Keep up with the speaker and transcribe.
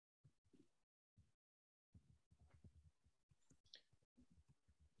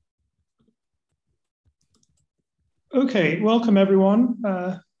Okay, welcome everyone.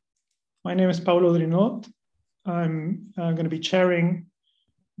 My name is Paulo Drinot. I'm going to be chairing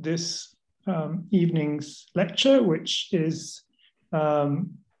this evening's lecture, which is the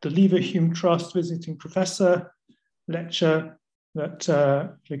Leverhulme Trust Visiting Professor lecture that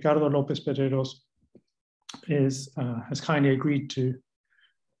Ricardo López-Pedreros has kindly agreed to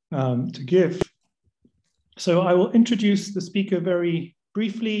give. So I will introduce the speaker very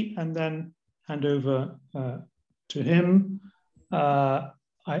briefly and then hand over to him. I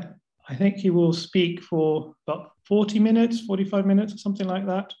think he will speak for about 40 minutes, 45 minutes, or something like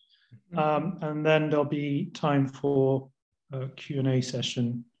that. And then there'll be time for a Q&A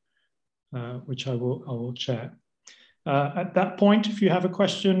session, which I will chair. At that point, if you have a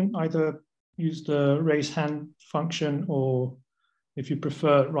question, either use the raise hand function, or if you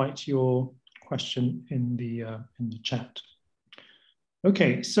prefer, write your question in the chat.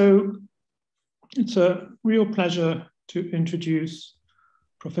 Okay, so it's a real pleasure to introduce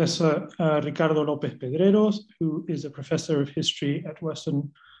Professor Ricardo López-Pedreros, who is a professor of history at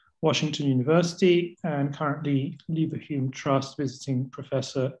Western Washington University and currently Leverhulme Trust visiting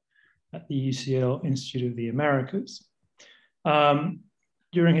professor at the UCL Institute of the Americas.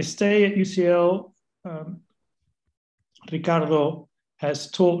 During his stay at UCL, Ricardo has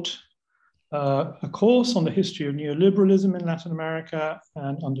taught a course on the history of neoliberalism in Latin America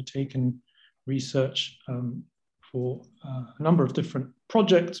and undertaken research for a number of different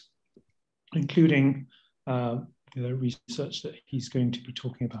projects, including the research that he's going to be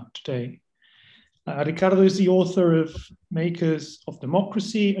talking about today. Ricardo is the author of Makers of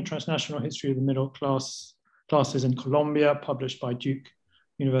Democracy, A Transnational History of the Middle Classes in Colombia, published by Duke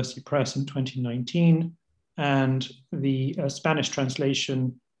University Press in 2019. And the Spanish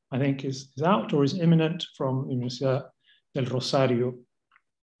translation, I think, is out or is imminent from Universidad del Rosario.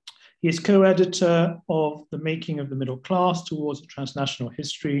 He is co-editor of The Making of the Middle Class Towards a Transnational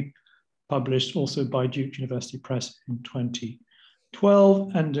History, published also by Duke University Press in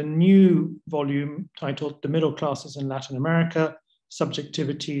 2012, and a new volume titled The Middle Classes in Latin America,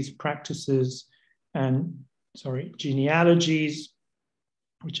 Subjectivities, Practices, and Genealogies,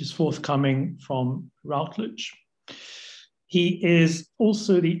 which is forthcoming from Routledge. He is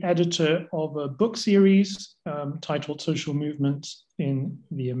also the editor of a book series titled Social Movements in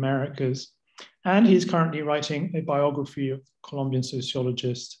the Americas. And he's currently writing a biography of Colombian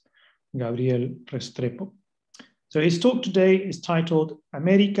sociologist Gabriel Restrepo. So his talk today is titled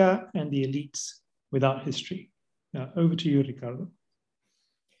América and the Elites Without History. Now, over to you, Ricardo.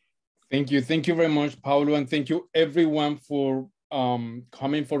 Thank you. Thank you very much, Paulo. And thank you everyone for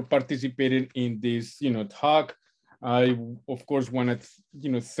coming, for participating in this talk. I, of course, want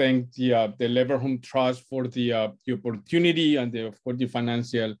to thank the Leverhulme Trust for the opportunity and of course the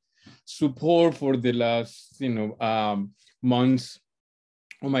financial support for the last months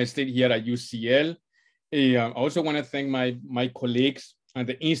of my stay here at UCL. I also want to thank my colleagues at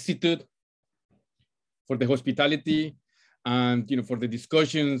the Institute for the hospitality and for the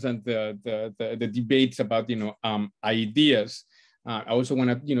discussions and the debates about ideas. I also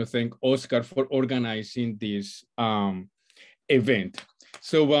want to thank Oscar for organizing this event.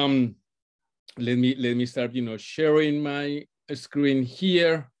 So let me start sharing my screen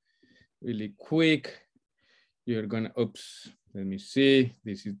here really quick. You're gonna let me see.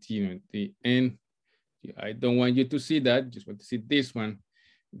 This is the end. I don't want you to see that. Just want to see this one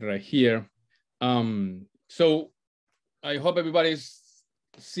right here. So I hope everybody's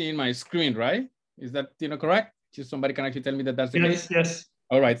seeing my screen, right? Is that correct? Just somebody can actually tell me that that's the case? Yes.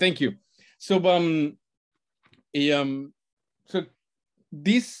 All right, thank you. So so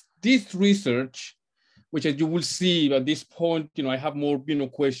this research, which as you will see at this point, I have more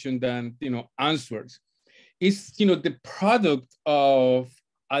questions than answers, is the product of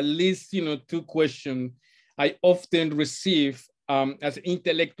at least two questions I often receive as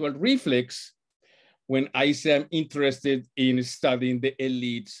intellectual reflex when I say I'm interested in studying the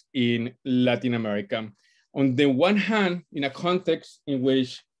elites in Latin America. On the one hand, in a context in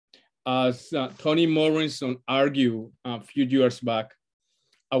which, as Toni Morrison argued a few years back,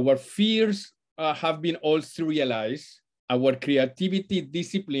 our fears have been all serialized, our creativity,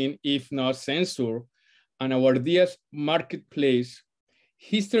 discipline, if not censor, and our ideas marketplace,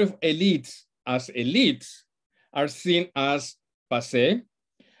 history of elites as elites are seen as passé,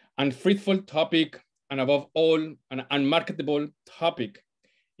 unfruitful topic, and above all, an unmarketable topic.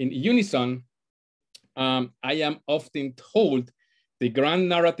 In unison, I am often told the grand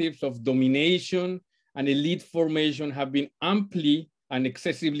narratives of domination and elite formation have been amply and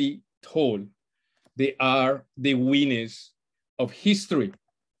excessively told. They are the winners of history.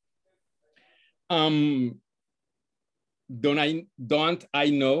 don't I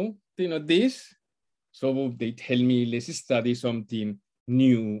know, this? So they tell me, let's study something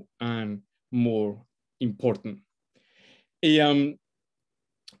new and more important. And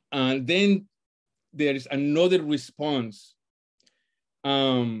then there is another response.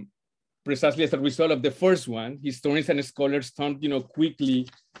 Precisely as a result of the first one, historians and scholars turn, quickly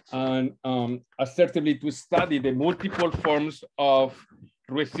and assertively to study the multiple forms of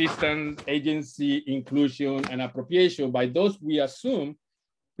resistance, agency, inclusion, and appropriation. By those we assume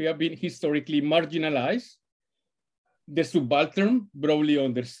we have been historically marginalized, the subaltern broadly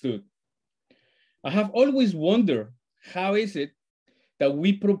understood. I have always wondered, how is it that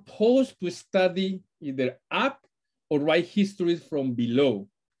we propose to study either up or write histories from below?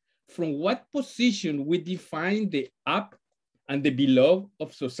 From what position we define the up and the below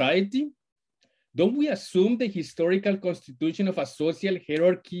of society? Don't we assume the historical constitution of a social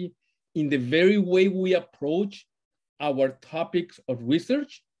hierarchy in the very way we approach our topics of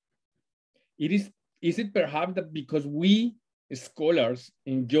research? Is it perhaps that because we scholars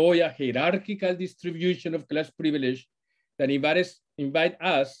enjoy a hierarchical distribution of class privilege that invite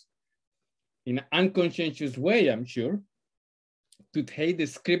us in an unconscious way, I'm sure, to take the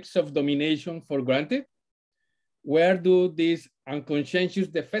scripts of domination for granted? Where do these unconscious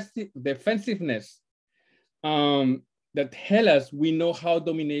defensiveness that tell us we know how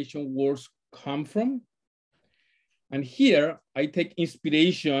domination works come from? And here I take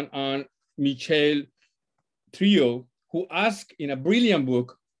inspiration on Michel Trio, who asked in a brilliant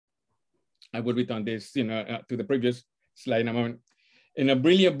book, I will return this to the previous slide in a moment, in a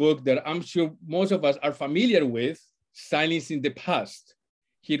brilliant book that I'm sure most of us are familiar with, Silence in the Past.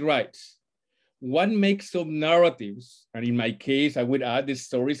 He writes, what makes some narratives, and in my case, I would add the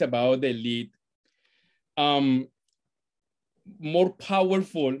stories about the elite, more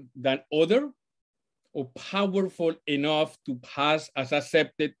powerful than other, or powerful enough to pass as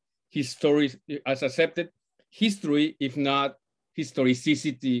accepted history, if not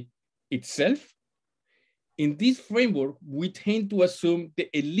historicity itself? In this framework, we tend to assume the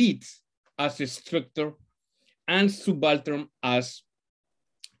elites as a structure and subaltern as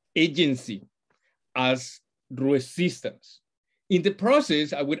agency, as resistance. In the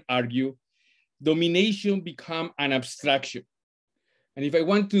process, I would argue, domination become an abstraction. And if I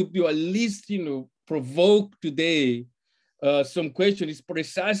want to at least, provoke today some question, is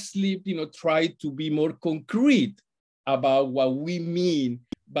precisely, try to be more concrete about what we mean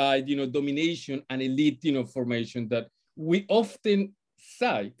by, domination and elite, formation that we often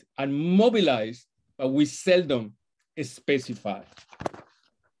cite and mobilize, but we seldom specify.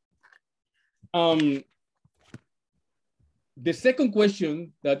 The second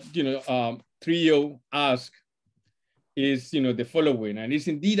question that Trio asked is the following, and it's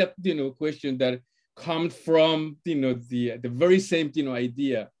indeed a question that comes from the very same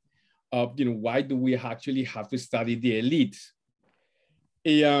idea of why do we actually have to study the elites?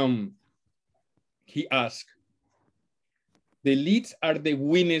 He asked, the elites are the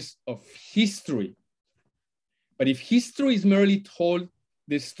winners of history, but if history is merely told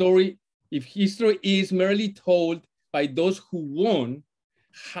the story, if history is merely told by those who won,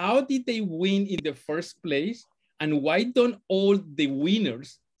 how did they win in the first place? And why don't all the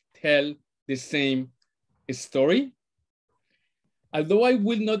winners tell the same story? Although I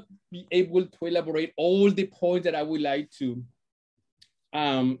will not be able to elaborate all the points that I would like to,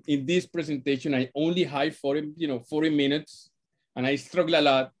 in this presentation, I only have 40 minutes, and I struggle a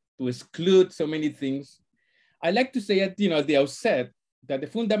lot to exclude so many things. I like to say at the outset that the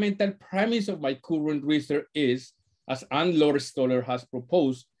fundamental premise of my current research is, as Anne Lohr-Stoller has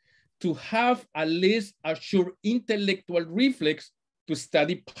proposed, to have at least a sure intellectual reflex to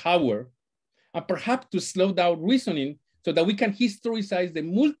study power, and perhaps to slow down reasoning so that we can historicize the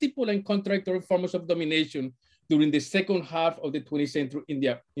multiple and contradictory forms of domination during the second half of the 20th century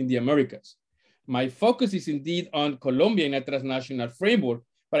in the Americas. My focus is indeed on Colombia in a transnational framework,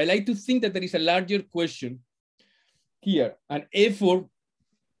 but I like to think that there is a larger question here, an effort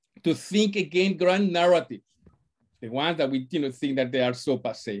to think again grand narratives, the ones that we think that they are so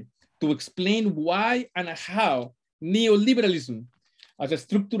passé, to explain why and how neoliberalism as a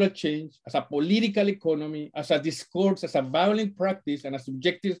structural change, as a political economy, as a discourse, as a violent practice, and a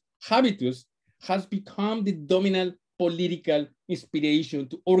subjective habitus has become the dominant political inspiration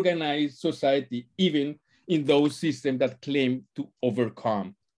to organize society, even in those systems that claim to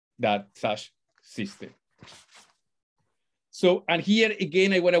overcome that such system. So, and here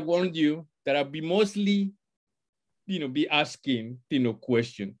again, I want to warn you that I'll be mostly, be asking,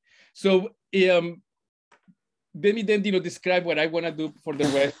 question. So, let me then, describe what I want to do for the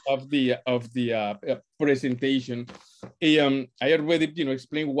rest of the presentation. I already,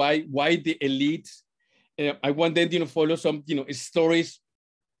 explained why the elites. I want then, follow some, stories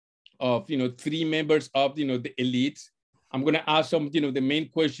of, 3 members of, the elites. I'm going to ask some, the main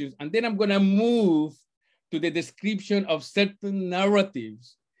questions, and then I'm going to move to the description of certain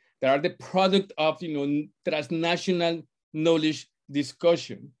narratives that are the product of, transnational knowledge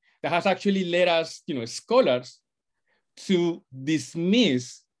discussion that has actually led us, scholars to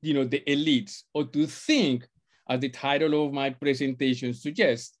dismiss, the elites, or to think, as the title of my presentation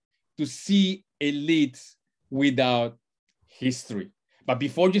suggests, to see elites without history. But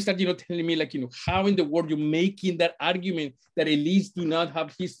before you start, telling me like, how in the world you're making that argument that elites do not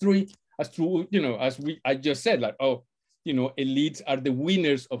have history, as true, I just said, like, oh, elites are the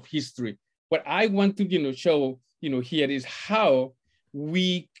winners of history. What I want to, show, here is how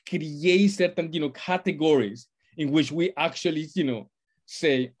we create certain, categories in which we actually,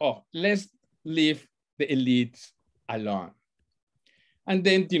 say, oh, let's leave the elites alone. And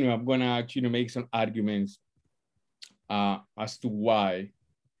then, I'm gonna actually make some arguments as to why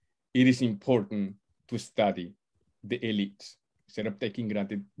it is important to study the elites instead of taking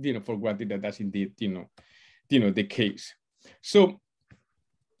granted, for granted that that's indeed, the case. So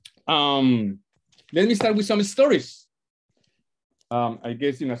let me start with some stories. I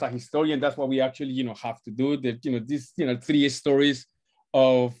guess, as a historian, that's what we actually, have to do. That, these, 3 stories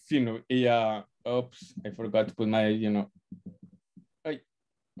of, oops, I forgot to put my,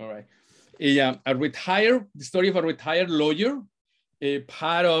 all right. The story of a retired lawyer, a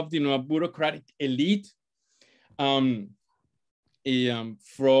part of, a bureaucratic elite from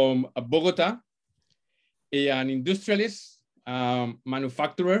Bogota, an industrialist,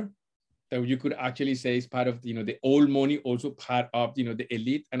 manufacturer, that you could actually say is part of, the old money, also part of, the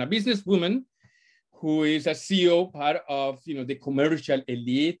elite, and a businesswoman who is a CEO, part of, the commercial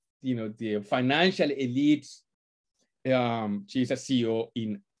elite, the financial elites. She's a CEO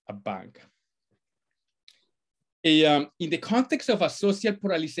in a bank. In the context of a social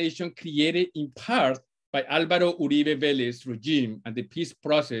polarization created in part by Álvaro Uribe Vélez's regime and the peace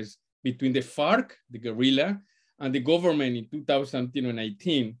process between the FARC, the guerrilla, and the government in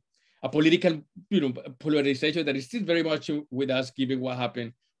 2019, a political polarization that is still very much with us given what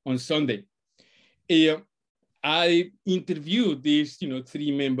happened on Sunday. I interviewed these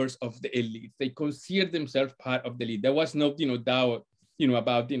 3 members of the elite. They consider themselves part of the elite. There was no doubt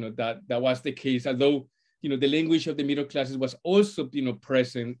about that was the case, although the language of the middle classes was also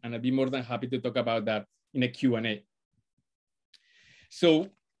present, and I'd be more than happy to talk about that in a Q&A. So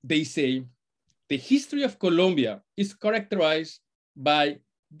they say the history of Colombia is characterized by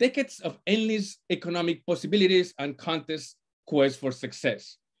decades of endless economic possibilities and contest quest for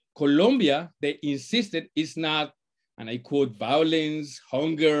success. Colombia, they insisted, is not, and I quote, violence,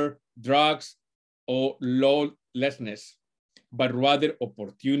 hunger, drugs, or lawlessness, but rather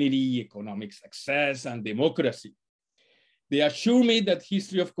opportunity, economic success, and democracy. They assure me that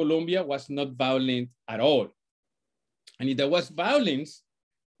history of Colombia was not violent at all. And if there was violence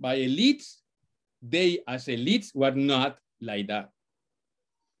by elites, they as elites were not like that.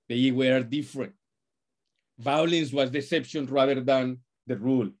 They were different. Violence was the exception rather than the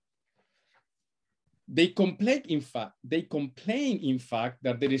rule. They complain, in fact,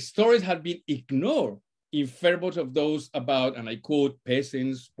 that their stories had been ignored in favor of those about, and I quote,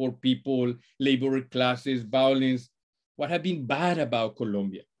 peasants, poor people, labor classes, violence, what had been bad about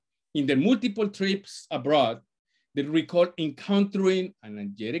Colombia. In their multiple trips abroad, they recall encountering, and I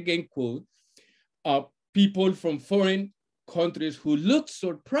yet again quote, people from foreign countries who looked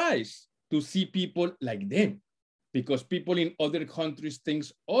surprised to see people like them, because people in other countries think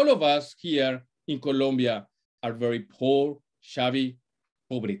all of us here in Colombia are very poor, shabby,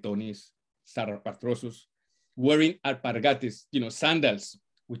 pobretones, zarrapastrosos, wearing alpargates, sandals,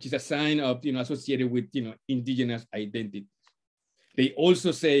 which is a sign of, associated with, indigenous identity. They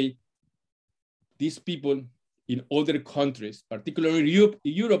also say these people in other countries, particularly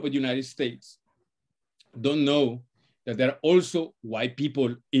Europe or the United States, don't know that there are also white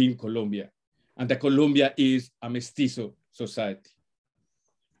people in Colombia, and that Colombia is a mestizo society.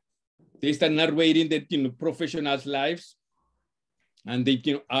 They start narrating the professionals' lives, and they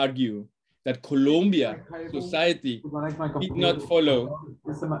argue that Colombia society did not follow.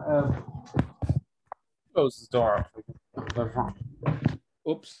 Close the door.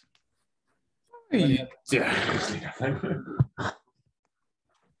 Oops.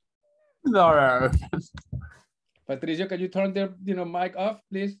 No. Patricio, can you turn the mic off,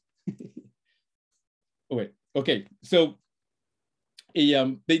 please? Oh, wait. Okay, so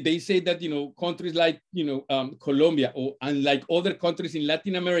they say that, countries like, Colombia or unlike other countries in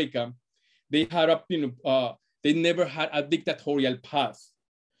Latin America, they had they never had a dictatorial past,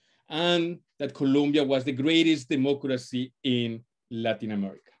 and that Colombia was the greatest democracy in Latin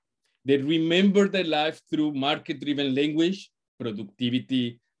America. They remember their life through market-driven language,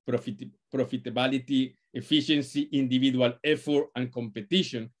 productivity, profitability, efficiency, individual effort, and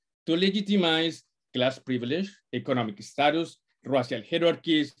competition to legitimize class privilege, economic status, racial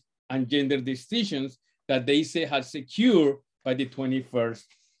hierarchies, and gender distinctions that they say had secured by the 21st,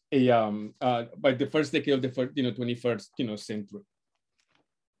 by the first decade of the 21st century.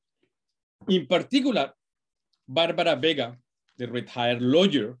 In particular, Barbara Vega, the retired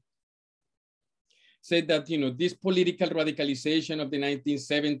lawyer, said that this political radicalization of the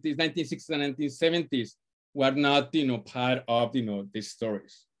 1960s and 1970s were not part of the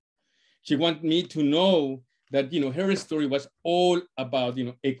stories. She wanted me to know that her story was all about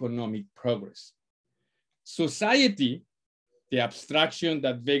economic progress. Society, the abstraction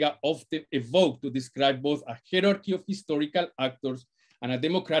that Vega often evoked to describe both a hierarchy of historical actors and a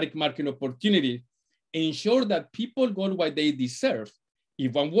democratic market opportunity, ensure that people got what they deserve.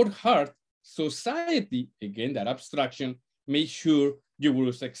 If one worked hard, society, again, that abstraction, made sure you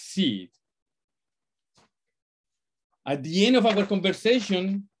will succeed. At the end of our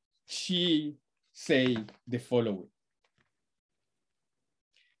conversation, she said the following: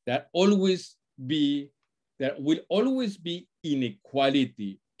 there will always be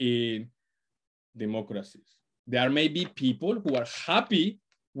inequality in democracies. There may be people who are happy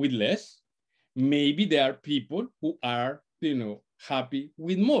with less. Maybe there are people who are, happy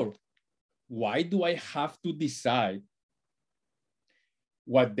with more. Why do I have to decide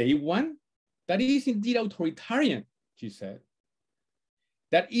what they want? That is indeed authoritarian, she said.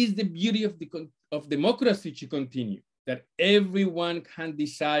 That is the beauty of democracy, she continued, that everyone can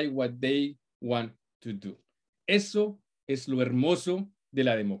decide what they want to do. Eso es lo hermoso de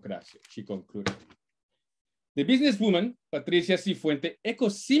la democracia, she concluded. The businesswoman, Patricia Cifuente,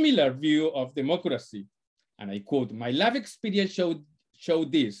 echoes similar view of democracy. And I quote, "My life experience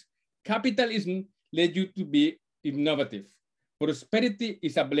showed this. Capitalism led you to be innovative. Prosperity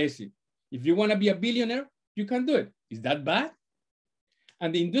is a blessing. If you want to be a billionaire, you can do it. Is that bad?"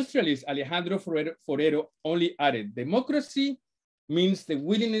 And the industrialist Alejandro Forero only added, "Democracy means the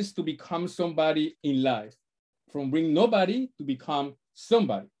willingness to become somebody in life, from being nobody to become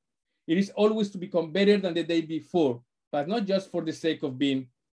somebody. It is always to become better than the day before, but not just for the sake of being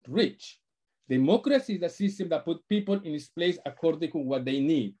rich. Democracy is a system that puts people in its place according to what they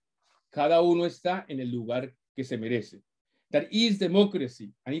need. Cada uno está en el lugar que se merece. That is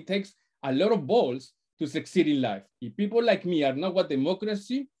democracy, and it takes a lot of balls to succeed in life. If people like me are not what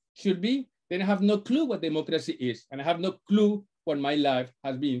democracy should be, then I have no clue what democracy is, and I have no clue what my life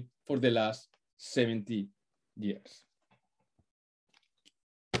has been for the last 70 years.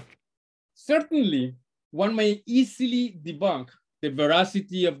 Certainly, one may easily debunk the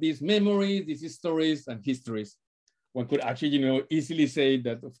veracity of these memories, these stories, and histories. One could actually, easily say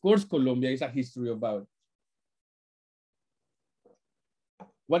that, of course, Colombia is a history about.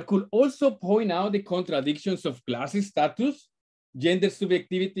 One could also point out the contradictions of class status, gender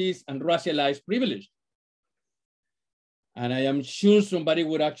subjectivities, and racialized privilege. And I am sure somebody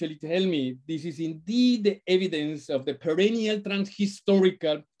would actually tell me this is indeed the evidence of the perennial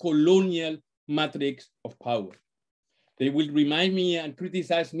transhistorical colonial matrix of power. They will remind me and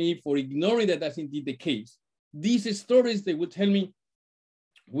criticize me for ignoring that that's indeed the case. These stories, they would tell me,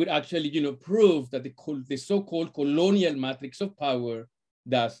 would actually, prove that the so-called colonial matrix of power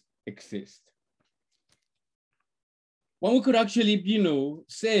does exist. One could actually,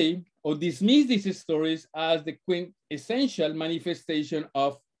 say or dismiss these stories as the quintessential manifestation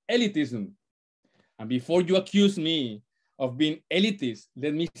of elitism. And before you accuse me of being elitist,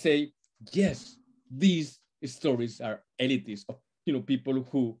 let me say, yes, these stories are elitist, of people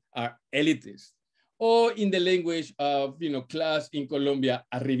who are elitist. Or in the language of class in Colombia,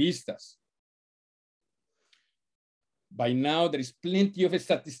 arribistas. By now, there is plenty of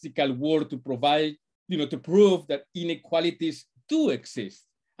statistical work to provide, to prove that inequalities do exist.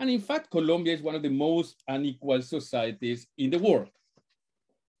 And in fact, Colombia is one of the most unequal societies in the world.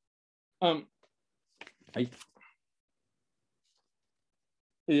 And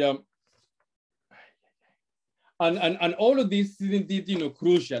all of this is indeed,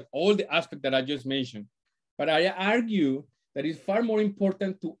 crucial, all the aspects that I just mentioned. But I argue that it's far more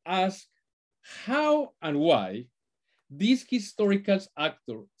important to ask how and why these historical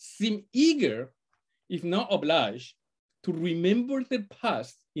actors seem eager, if not obliged, to remember the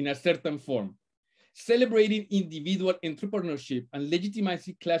past in a certain form. celebrating individual entrepreneurship and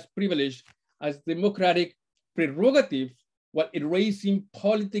legitimizing class privilege as democratic prerogative while erasing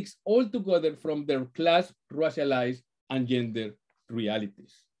politics altogether from their class, racialized, and gender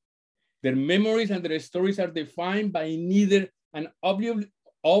realities. Their memories and their stories are defined by neither an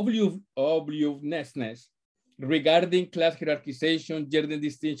obliviousness regarding class hierarchization, gender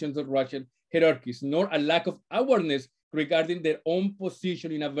distinctions, or racial hierarchies, nor a lack of awareness regarding their own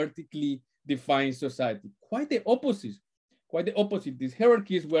position in a vertically defined society. Quite the opposite. Quite the opposite. These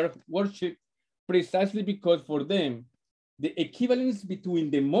hierarchies were worshipped precisely because for them, the equivalence between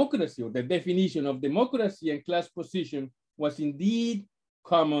democracy, or the definition of democracy, and class position was indeed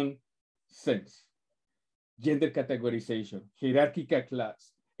common sense. Gender categorization, hierarchical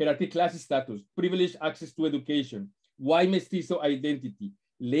class status, privileged access to education, white mestizo identity,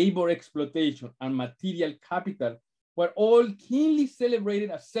 labor exploitation, and material capital were all keenly celebrated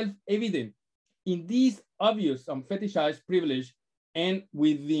as self-evident in these obvious and fetishized privilege and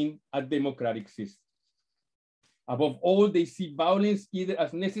within a democratic system. Above all, they see violence either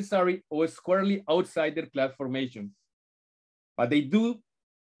as necessary or squarely outside their class formations. But they do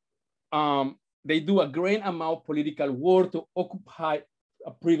a great amount of political work to occupy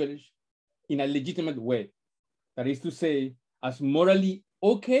a privilege in a legitimate way. That is to say, as morally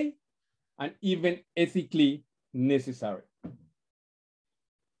okay and even ethically necessary.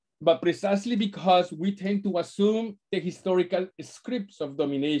 But precisely because we tend to assume the historical scripts of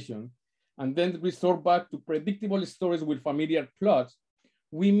domination and then resort back to predictable stories with familiar plots,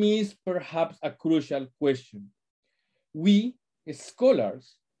 we miss perhaps a crucial question. We,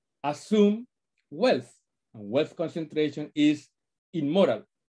 scholars, assume wealth, and wealth concentration is immoral.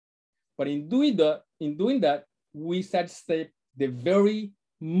 But in doing that, we sidestep the very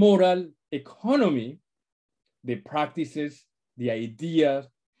moral economy, the practices, the ideas,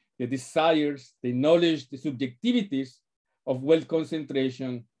 the desires, the knowledge, the subjectivities of wealth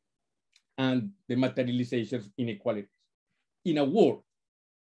concentration and the materialization of inequalities. In a word,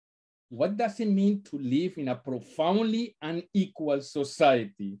 what does it mean to live in a profoundly unequal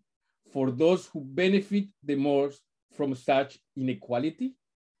society for those who benefit the most from such inequality?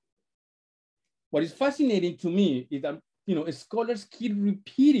 What is fascinating to me is that scholars keep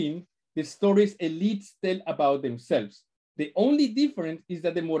repeating the stories elites tell about themselves. The only difference is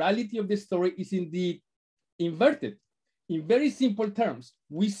that the morality of the story is indeed inverted. In very simple terms,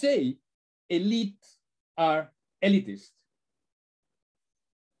 we say elites are elitist.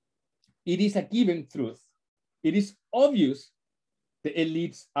 It is a given truth. It is obvious the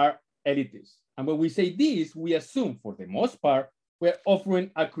elites are elitist. And when we say this, we assume for the most part, we're offering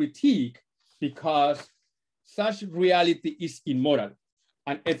a critique because such reality is immoral,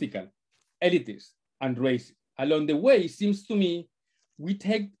 unethical, elitist, and racist. Along the way, it seems to me, we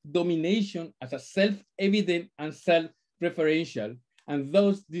take domination as a self-evident and self-referential, and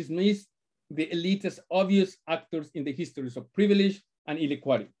thus dismiss the elite as obvious actors in the histories of privilege and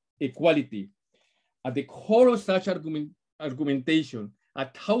equality. At the core of such argumentation, a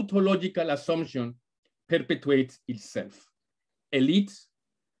tautological assumption perpetuates itself. Elites,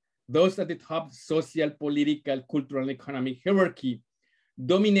 those at the top social, political, cultural, and economic hierarchy,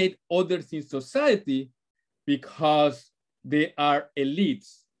 dominate others in society because they are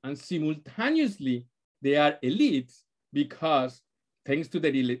elites, and simultaneously they are elites because, thanks to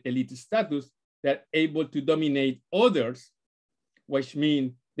their elite status, they're able to dominate others, which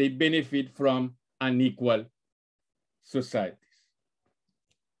means they benefit from unequal societies.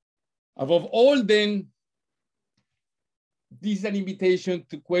 Above all, then, this is an invitation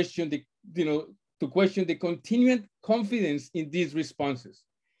to question the continued confidence in these responses.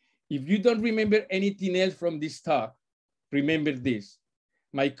 If you don't remember anything else from this talk, remember this.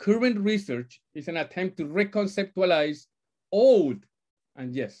 My current research is an attempt to reconceptualize old,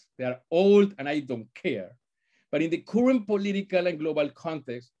 and yes, they are old and I don't care, but in the current political and global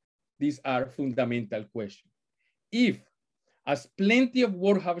context, these are fundamental questions. If, as plenty of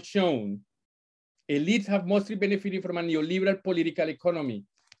work have shown, elites have mostly benefited from a neoliberal political economy,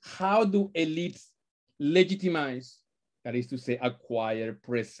 how do elites legitimize, that is to say, acquire,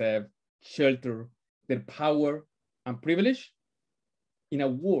 preserve, shelter their power and privilege? In a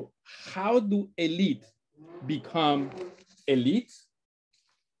word, how do elites become elites?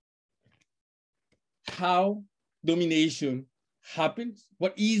 How domination happens?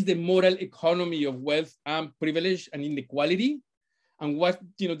 What is the moral economy of wealth and privilege and inequality? And what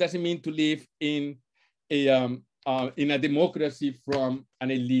does it mean to live in a democracy from an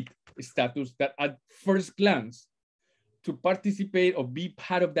elite status that at first glance, to participate or be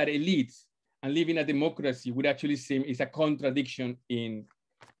part of that elite and live in a democracy would actually seem is a contradiction in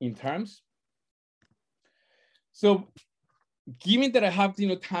terms? So given that I have,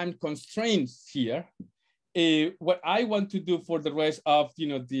 time constraints here, what I want to do for the rest of,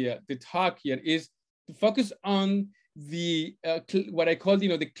 the talk here is to focus on the, what I call,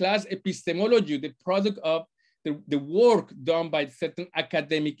 the class epistemology, the product of the work done by certain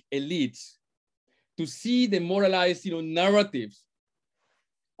academic elites to see the moralized, narratives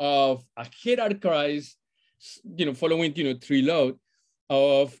of a hierarchized, following, three laws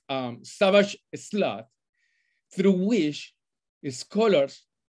of savage slot, through which scholars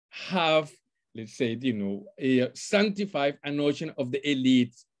have, let's say, sanctified a notion of the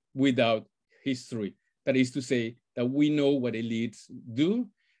elites without history. That is to say that we know what elites do,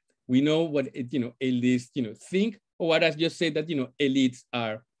 we know what elites think, or what I just said that elites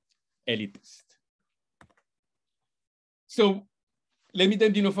are elitist. So let me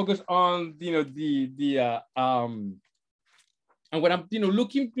then focus on and what I'm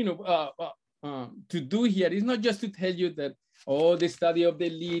looking to do here is not just to tell you that the study of the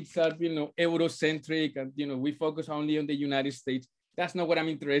elites are Eurocentric and we focus only on the United States. That's not what I'm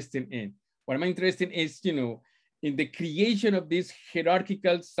interested in. What I'm interested in is in the creation of this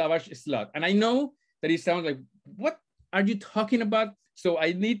hierarchical savage slot. And I know that it sounds like, what are you talking about? So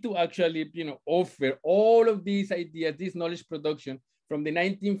I need to actually offer all of these ideas, this knowledge production from the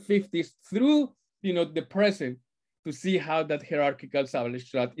 1950s through the present, to see how that hierarchical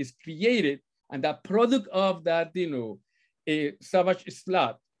savage slot is created, and that product of that a savage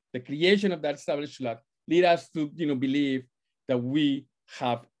slot, the creation of that savage slot, lead us to believe that we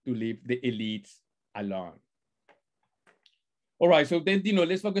have to leave the elites alone. All right, so then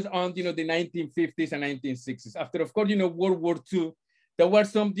let's focus on the 1950s and 1960s. After, of course, World War II, there were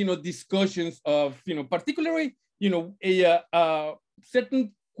some discussions of particularly a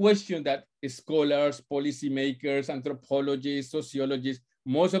certain question that scholars, policymakers, anthropologists, sociologists,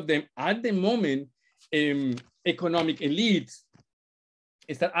 most of them at the moment, economic elites,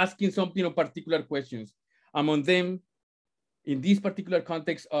 start asking some particular questions. Among them, in this particular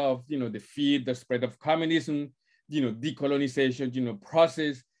context of the fear, the spread of communism, decolonization,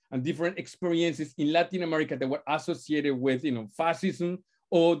 process, and different experiences in Latin America that were associated with fascism,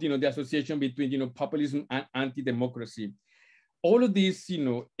 or the association between populism and anti-democracy. All of these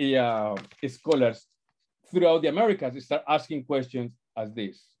scholars throughout the Americas start asking questions as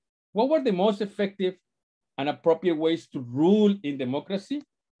this: what were the most effective and appropriate ways to rule in democracy?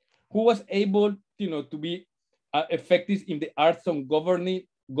 Who was able to be effective in the arts of governing,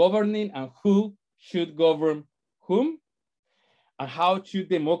 and who should govern whom? And how should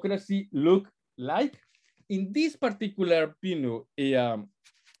democracy look like? In this particular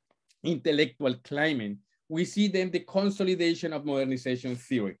intellectual climate, we see then the consolidation of modernization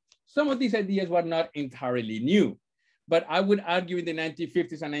theory. Some of these ideas were not entirely new, but I would argue in the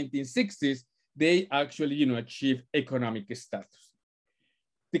 1950s and 1960s, they actually achieved economic status.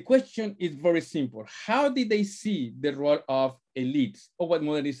 The question is very simple. How did they see the role of elites, or what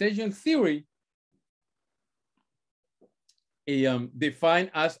modernization theory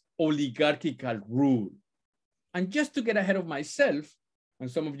defined as oligarchical rule? And just to get ahead of myself, and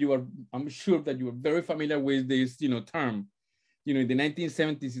some of you are, I'm sure that you are very familiar with this term, in the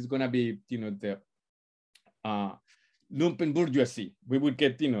 1970s is going to be the lumpen bourgeoisie. We will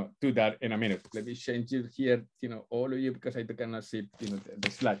get to that in a minute. Let me change it here, all of you, because I cannot see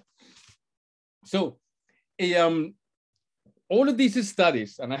the slide. So all of these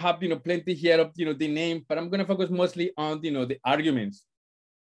studies, and I have plenty here of the name, but I'm going to focus mostly on the arguments.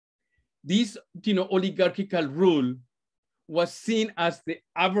 This oligarchical rule was seen as the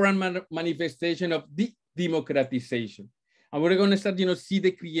aberrant manifestation of the democratization. And we're going to start see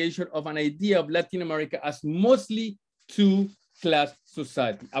the creation of an idea of Latin America as mostly two-class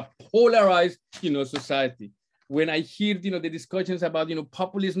society, a polarized society. When I hear the discussions about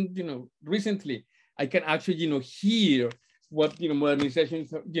populism recently, I can actually hear what modernization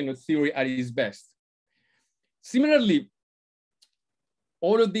theory at its best. Similarly,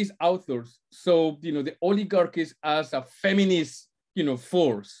 all of these authors saw the oligarchies as a feminist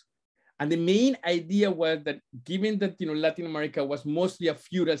force. And the main idea was that given that Latin America was mostly a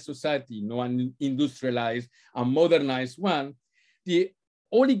feudal society, an industrialized and modernized one, the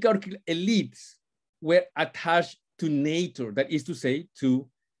oligarchical elites were attached to nature, that is to say, to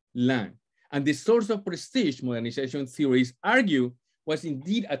land. And the source of prestige, modernization theories argue, was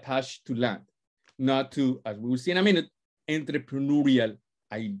indeed attached to land, not to, as we will see in a minute, entrepreneurial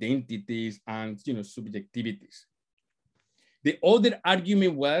identities and subjectivities. The other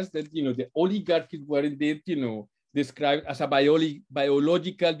argument was that the oligarchies were indeed described as a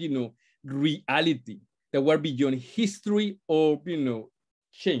biological reality that were beyond history or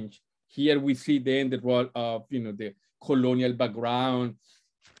change. Here we see then the role of, the colonial background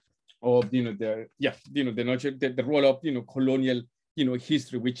of, the notion, the role of, colonial,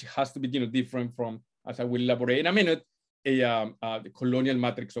 history, which has to be, different from, as I will elaborate in a minute, the colonial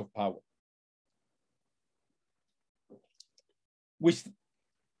matrix of power, which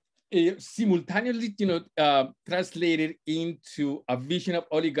simultaneously, translated into a vision of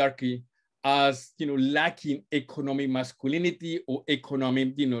oligarchy as, lacking economic masculinity or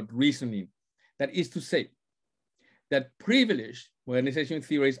economic, reasoning. That is to say, that privilege, modernization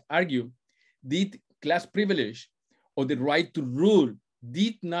theorists argue, did class privilege or the right to rule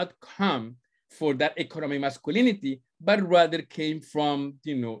did not come for that economic masculinity, but rather came from,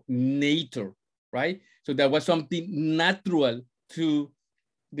 nature, right? So that was something natural to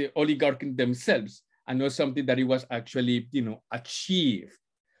the oligarchy themselves, and not something that it was actually, achieved.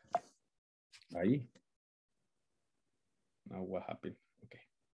 Right? Now what happened? Okay.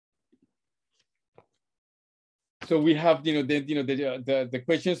 So we have, the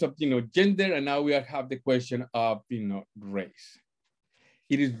questions of, gender, and now we have the question of, race.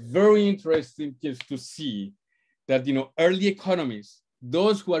 It is very interesting just to see that, early economists,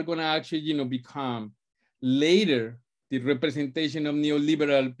 those who are going to actually, become later the representation of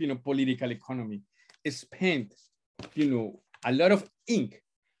neoliberal, political economy, spent, a lot of ink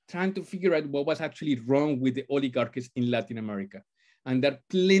trying to figure out what was actually wrong with the oligarchies in Latin America. And there are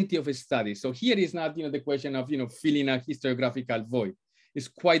plenty of studies. So here is not, the question of, filling a historiographical void. It's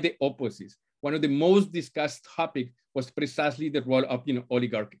quite the opposite. One of the most discussed topics was precisely the role of,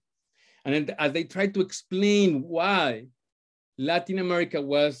 oligarchy. And then as they tried to explain why Latin America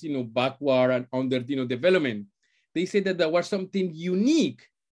was, backward and under, development, they said that there was something unique,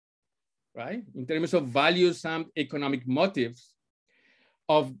 right, in terms of values and economic motives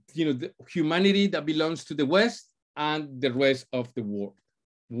of, the humanity that belongs to the West and the rest of the world.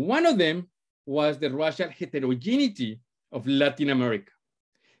 One of them was the racial heterogeneity of Latin America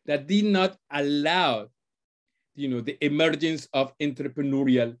that did not allow, the emergence of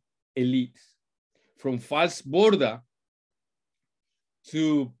entrepreneurial elites, from false border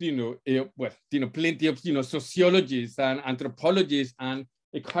to, plenty of, sociologists and anthropologists and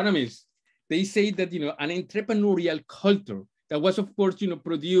economists. They say that, an entrepreneurial culture that was, of course,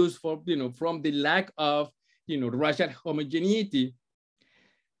 produced for, from the lack of, racial homogeneity.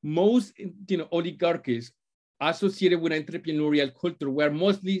 Most, oligarchies associated with entrepreneurial culture were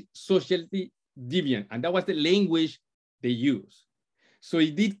mostly socially deviant, and that was the language they used. So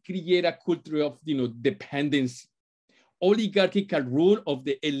it did create a culture of, dependency. Oligarchical rule of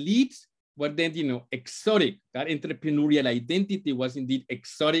the elites were then, exotic. That entrepreneurial identity was indeed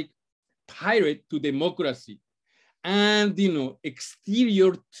exotic, pirate to democracy, and,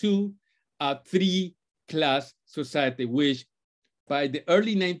 exterior to a three-class society, which by the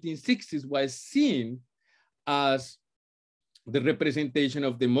early 1960s was seen as the representation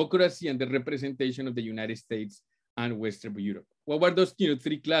of democracy and the representation of the United States and Western Europe. What were those,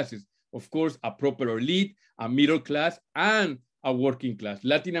 three classes? Of course, a proper elite, a middle class, and a working class.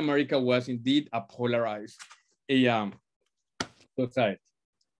 Latin America was indeed a polarized society.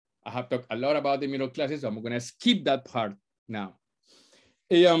 I have talked a lot about the middle classes, so I'm going to skip that part now.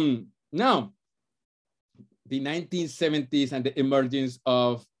 Now, the 1970s and the emergence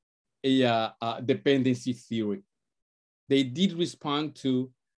of a dependency theory. They did respond to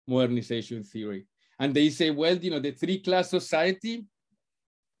modernization theory. And they say, well, the three-class society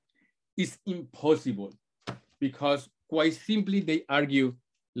is impossible because quite simply they argue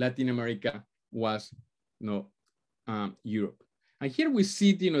Latin America was not Europe. And here we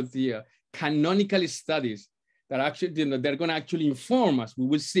see, the canonical studies that actually, they're going to actually inform us. We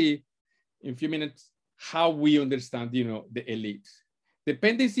will see in a few minutes how we understand, the elites.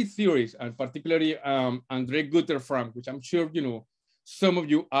 Dependency theories, and particularly Andre Guterfrank, which I'm sure, some of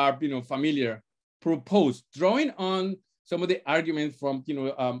you are, familiar, proposed, drawing on some of the arguments from,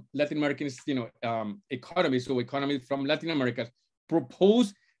 Latin American, economists or economists from Latin America,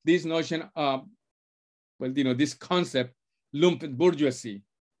 proposed this notion of, well, this concept, lumpen bourgeoisie,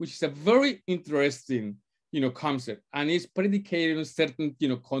 which is a very interesting, concept, and it's predicated on certain,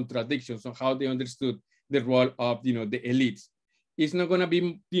 contradictions on how they understood the role of, the elites. It's not going to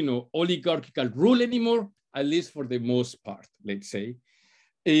be, oligarchical rule anymore, at least for the most part, let's say.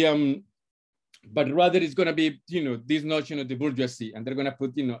 But rather it's going to be, this notion of the bourgeoisie, and they're going to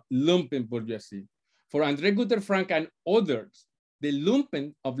put, lumpen bourgeoisie. For Andre Guterfrank and others, the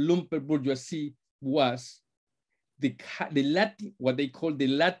lumpen of lumpen bourgeoisie was the Latin, what they call the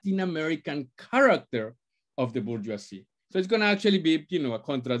Latin American character of the bourgeoisie. So it's going to actually be, a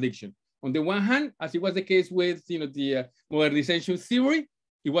contradiction. On the one hand, as it was the case with, the modernization theory,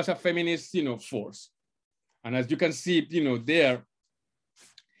 it was a feminist, force. And as you can see, there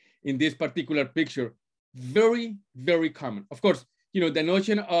in this particular picture, very, very common. Of course, the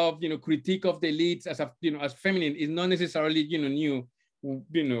notion of, critique of the elites as a, as feminine is not necessarily, new,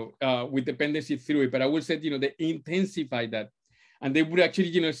 with dependency theory, but I would say, they intensify that. And they would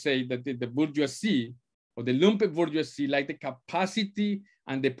actually, say that the bourgeoisie or the lumpen bourgeoisie like the capacity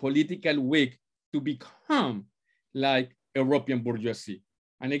and the political weight to become like European bourgeoisie.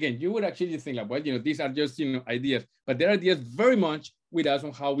 And again, you would actually think like, well, these are just, ideas, but they're ideas very much with us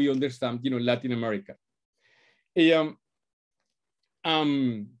on how we understand, Latin America.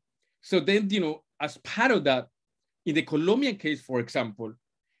 So then, as part of that, in the Colombian case, for example,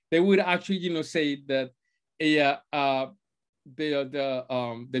 they would actually, say that the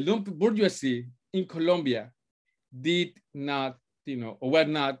lumpen bourgeoisie in Colombia did not, or were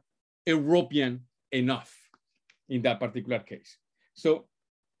not European enough in that particular case. So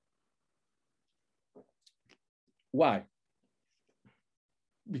why?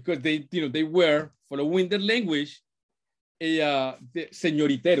 Because they, they were following their language, the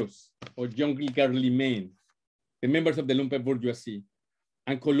señoriteros or young girly men, the members of the lumpen bourgeoisie.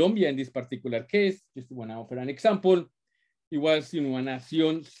 And Colombia, in this particular case, just want to offer an example, it was, a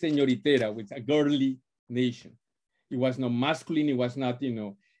nación señoritera, with a girly nation. It was not masculine. It was not,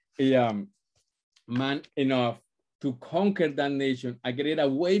 a man enough to conquer that nation and get it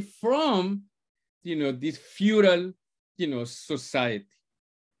away from, this feudal, society.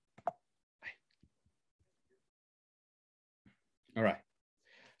 All right.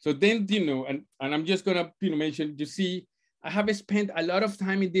 So then, and I'm just gonna, mention, you see, I have spent a lot of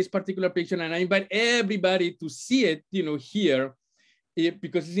time in this particular picture, and I invite everybody to see it, here,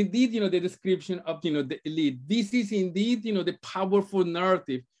 because it's indeed, the description of, the elite. This is indeed, the powerful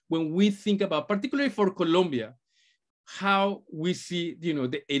narrative when we think about, particularly for Colombia, how we see,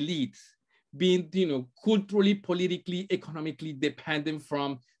 the elites being, culturally, politically, economically dependent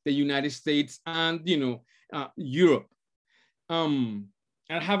from the United States and, Europe. And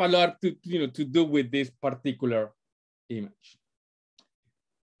have a lot to, to do with this particular image.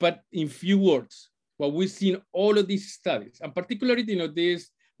 But in few words, what we see in all of these studies, and particularly, this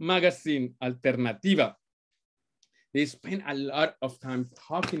magazine Alternativa, they spend a lot of time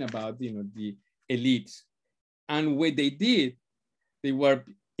talking about, the elites. And what they did, they were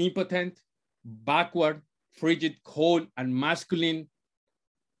impotent, backward, frigid, cold, and masculine,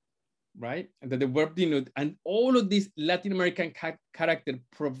 right? And that the verb, and all of this Latin American character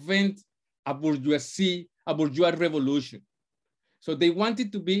prevent a bourgeoisie, a bourgeois revolution. So they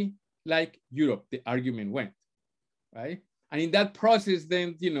wanted to be like Europe, the argument went, right? And in that process,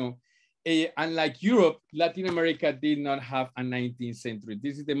 then, unlike Europe, Latin America did not have a 19th century.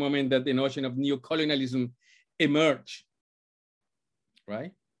 This is the moment that the notion of neocolonialism emerged,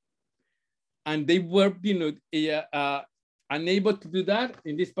 right? And they were, unable to do that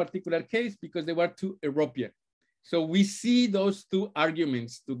in this particular case because they were too European. So we see those two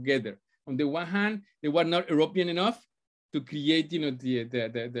arguments together. On the one hand, they were not European enough to create,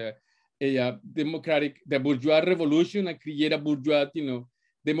 the bourgeois revolution and create a bourgeois,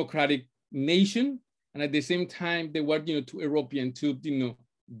 democratic nation. And at the same time, they were, too European, too,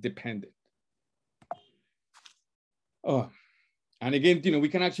 dependent. Oh, and again, we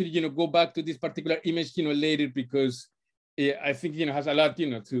can actually, go back to this particular image, later because I think, has a lot,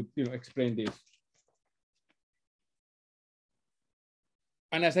 to, explain this.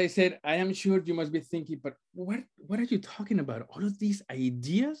 And as I said, I am sure you must be thinking, but what are you talking about? All of these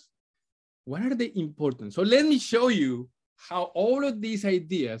ideas? What are they important? So let me show you how all of these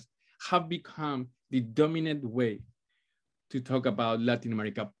ideas have become the dominant way to talk about Latin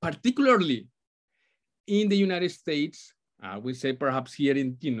America, particularly in the United States, we say perhaps here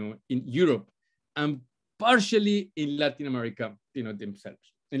in, in Europe, and partially in Latin America,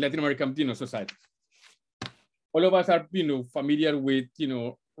 themselves, in Latin American, societies. All of us are, familiar with,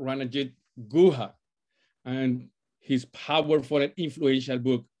 Ranajit Guha and his powerful and influential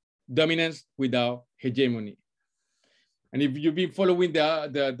book, Dominance Without Hegemony. And if you've been following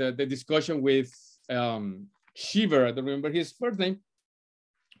the discussion with Shiver, I don't remember his first name,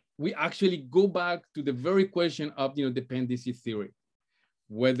 we actually go back to the very question of, dependency theory,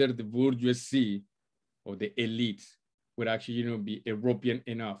 whether the bourgeoisie or the elites would actually, be European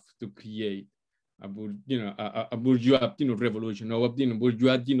enough to create a bourgeois, revolution, or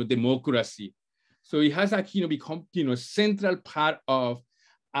bourgeois, democracy. So it has actually become, a central part of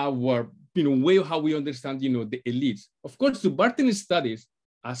our, way of how we understand, the elites. Of course, subaltern studies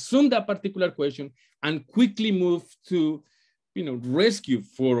assume that particular question and quickly move to, rescue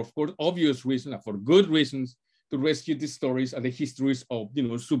for, of course, obvious reasons, for good reasons, to rescue the stories and the histories of,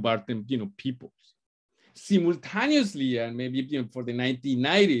 subaltern, peoples. Simultaneously, and maybe for the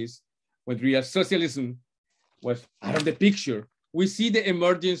 1990s, when real socialism was out of the picture, we see the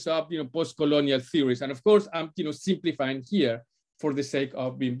emergence of post-colonial theories. And of course, I'm simplifying here for the sake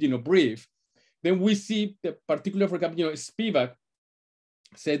of being brief. Then we see the particular, for example, Spivak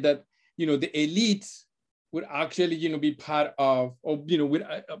said that the elites would actually be part of, or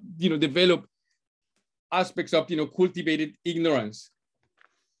would develop aspects of cultivated ignorance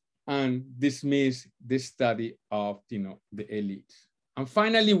and dismiss the study of the elites. And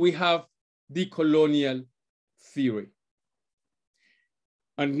finally, we have the colonial theory.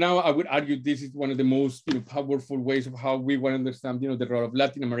 And now I would argue this is one of the most powerful ways of how we want to understand the role of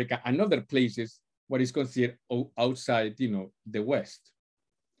Latin America and other places, what is considered outside the West.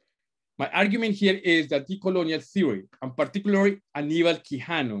 My argument here is that the colonial theory, and particularly Aníbal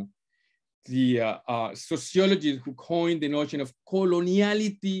Quijano, the sociologist who coined the notion of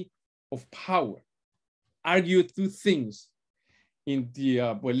coloniality of power, argued two things in the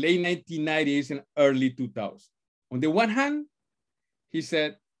late 1990s and early 2000s. On the one hand, he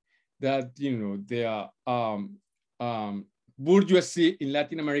said that the bourgeoisie in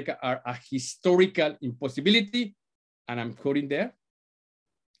Latin America are a historical impossibility, and I'm quoting there.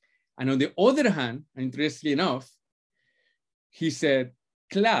 And on the other hand, interestingly enough, he said,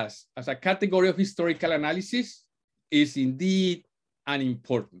 class as a category of historical analysis is indeed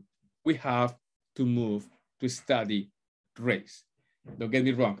unimportant. We have to move to study race. Don't get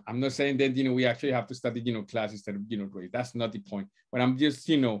me wrong. I'm not saying that we actually have to study class instead of race. That's not the point. But I'm just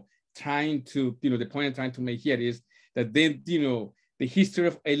trying to the point I'm trying to make here is that then the history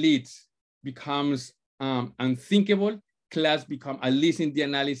of elites becomes unthinkable. Class become, at least in the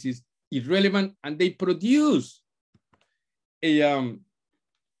analysis, irrelevant, and they produce a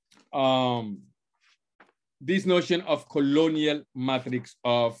this notion of colonial matrix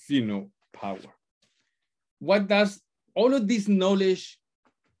of power. What does all of this knowledge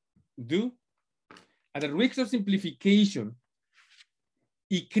do? At the risk of simplification,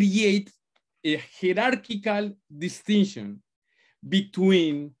 it creates a hierarchical distinction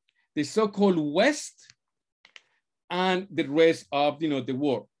between the so-called West and the rest of the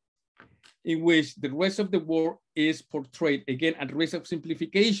world, in which the rest of the world is portrayed, again, at risk of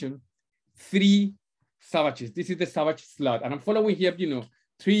simplification, three savages. This is the savage slot. And I'm following here,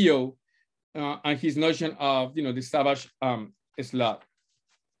 Trio and his notion of, the savage slot.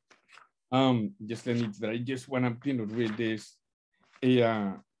 Just let me, I just want to read this.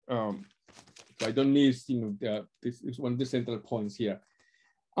 So I don't miss, this is one of the central points here.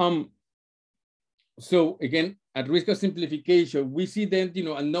 So again, at risk of simplification, we see then,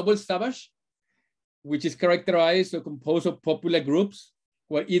 a noble savage, which is characterized or composed of popular groups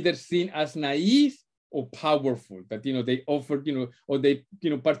who are either seen as naive or powerful, that, they offer, or they,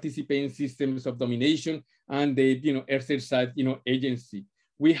 participate in systems of domination and they, exercise, agency.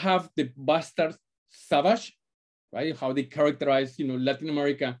 We have the bastard savage, right? How they characterize, Latin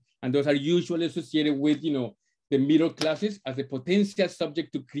America, and those are usually associated with, the middle classes as a potential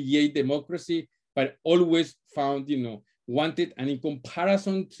subject to create democracy, but always found, wanted. And in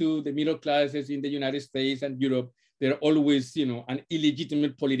comparison to the middle classes in the United States and Europe, they're always, an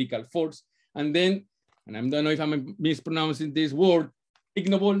illegitimate political force. And then, and I don't know if I'm mispronouncing this word,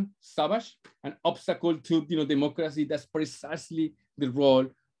 ignoble, savage, an obstacle to, democracy. That's precisely the role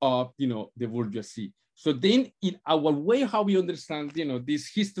of, the bourgeoisie. So then in our way, how we understand, these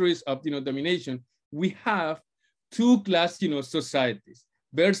histories of, domination, we have two class, societies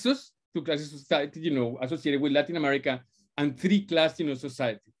versus two classes society, associated with Latin America, and three class,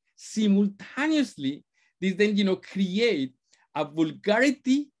 society. Simultaneously, this then, create a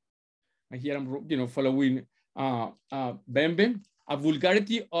vulgarity, and here I'm, following Bembe, a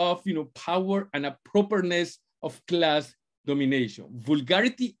vulgarity of, power and a properness of class domination.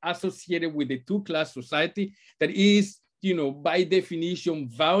 Vulgarity associated with the two-class society that is, by definition,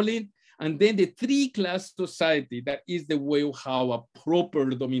 violent, and then the three-class society that is the way of how a proper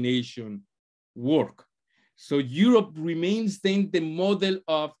domination work. So Europe remains then the model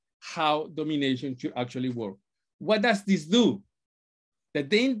of how domination should actually work. What does this do? That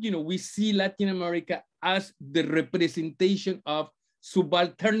then, we see Latin America as the representation of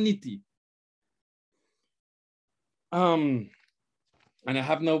subalternity. And I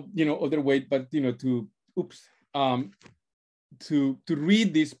have no, other way but, to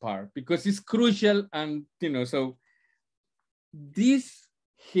read this part because it's crucial. And, so this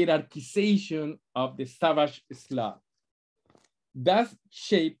hierarchization of the savage Slav does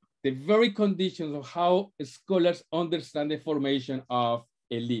shape the very conditions of how scholars understand the formation of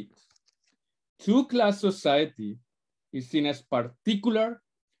elites. two-class society is seen as particular,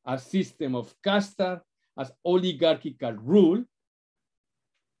 a system of casta, as oligarchical rule.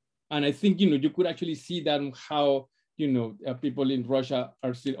 And I think, you could actually see that in how, people in Russia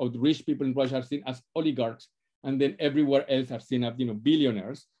are seen, or the rich people in Russia are seen as oligarchs, and then everywhere else are seen as,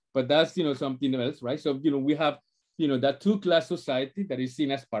 billionaires. But that's, something else, right? So, we have, that two-class society that is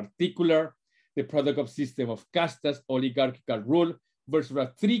seen as particular, the product of system of castas, oligarchical rule, versus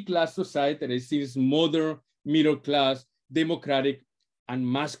a three-class society that is seen as modern, middle class, democratic, and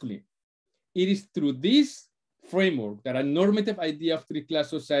masculine. It is through this framework that a normative idea of three-class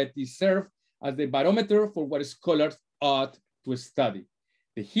society serves as the barometer for what scholars ought to study.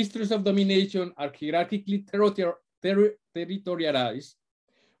 The histories of domination are hierarchically territorialized,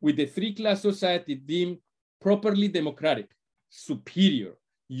 with the three-class society deemed properly democratic, superior,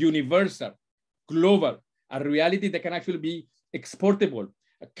 universal, global, a reality that can actually be exportable,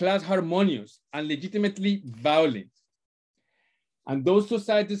 a class harmonious, and legitimately violent. And those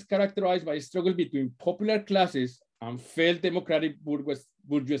societies characterized by a struggle between popular classes and failed democratic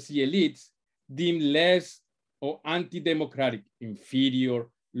bourgeoisie elites deemed less or anti-democratic, inferior,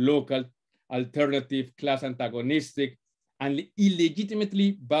 local, alternative, class antagonistic, and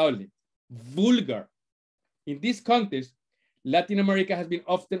illegitimately violent, vulgar. In this context, Latin America has been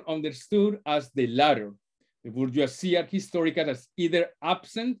often understood as the latter. The bourgeoisie are historical as either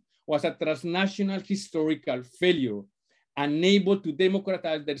absent or as a transnational historical failure, unable to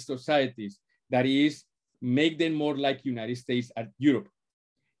democratize their societies, that is, make them more like United States and Europe.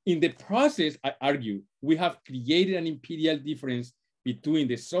 In the process, I argue, we have created an imperial difference between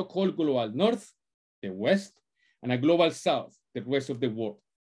the so-called global North, the West, and a global South, the rest of the world.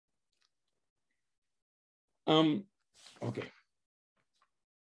 Okay.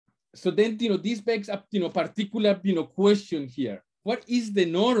 So then, this begs up, particular, question here. What is the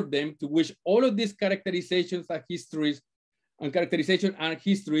norm then to which all of these characterizations and histories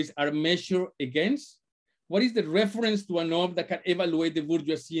are measured against? What is the reference to a norm that can evaluate the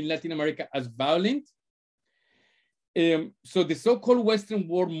bourgeoisie in Latin America as violent? So the so-called Western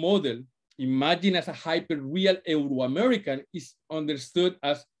world model, imagined as a hyper-real Euro-American, is understood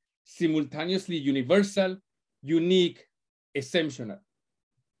as simultaneously universal, unique, exceptional.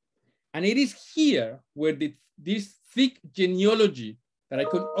 And it is here where this thick genealogy that I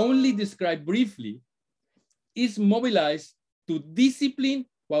could only describe briefly is mobilized to discipline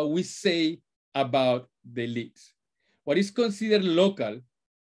what we say about the elites. What is considered local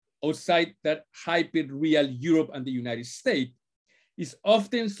outside that hyper-real Europe and the United States is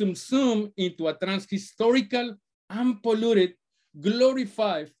often subsumed into a transhistorical, unpolluted,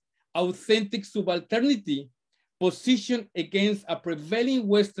 glorified, authentic subalternity positioned against a prevailing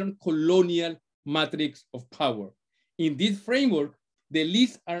Western colonial matrix of power. In this framework, the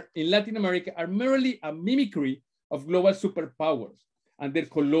elites in Latin America are merely a mimicry of global superpowers and their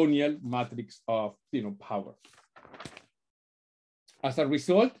colonial matrix of power. As a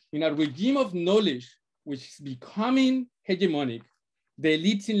result, in a regime of knowledge which is becoming hegemonic, the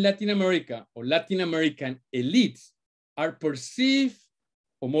elites in Latin America, or Latin American elites, are perceived,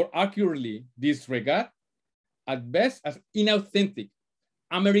 or more accurately, disregarded, at best as inauthentic,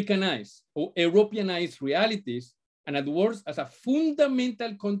 Americanized, or Europeanized realities, and at worst as a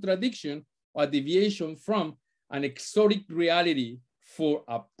fundamental contradiction or deviation from an exotic reality for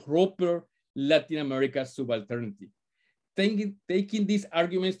a proper Latin America subalternity. Taking these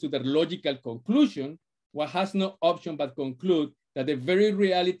arguments to their logical conclusion, one has no option but conclude that the very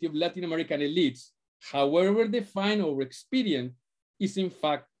reality of Latin American elites, however defined or experienced, is in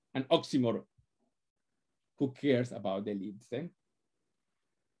fact an oxymoron. Who cares about the elites then?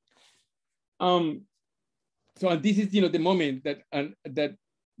 So this is the moment that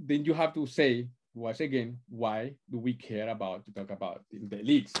then you have to say once again, why do we care about to talk about the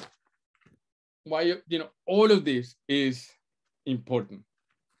elites? Why all of this is important?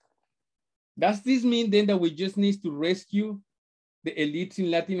 Does this mean then that we just need to rescue the elites in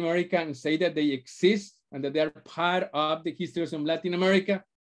Latin America and say that they exist and that they are part of the history of Latin America?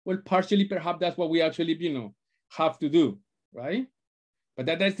 Well, partially, perhaps that's what we actually, have to do, right? But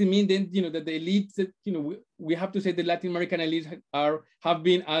that doesn't mean then, that the elites, we have to say the Latin American elites have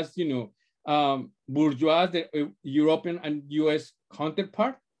been as, bourgeois, the European and US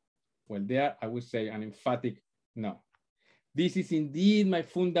counterpart. Well, there I would say an emphatic no. This is indeed my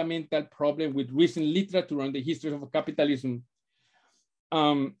fundamental problem with recent literature on the history of capitalism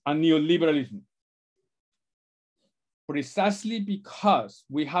and neoliberalism. Precisely because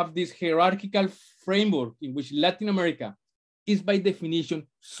we have this hierarchical framework in which Latin America is by definition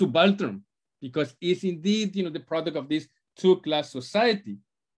subaltern, because it's indeed the product of this two-class society,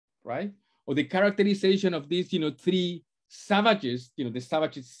 right? or the characterization of these, three savages, the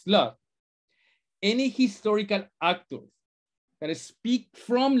savage Slav, any historical actors that speak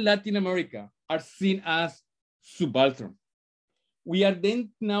from Latin America are seen as subaltern. We are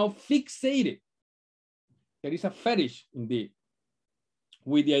then now fixated. There is a fetish indeed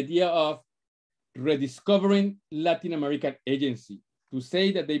with the idea of rediscovering Latin American agency, to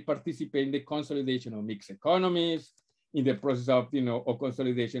say that they participate in the consolidation of mixed economies, in the process of, of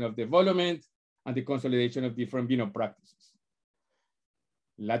consolidation of development, and the consolidation of different, practices.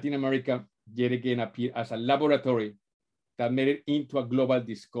 Latin America yet again appeared as a laboratory that made it into a global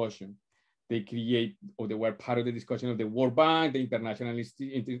discussion. They create, or they were part of the discussion of the World Bank, the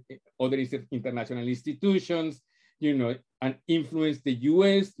other international institutions, and influenced the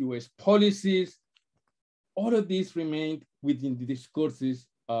US policies. All of this remained within the discourses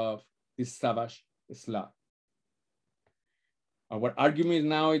of the savage Slav. Our argument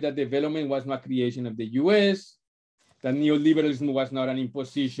now is that development was not creation of the US, that neoliberalism was not an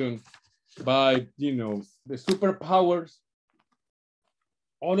imposition by, the superpowers.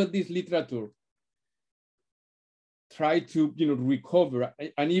 All of this literature tried to, recover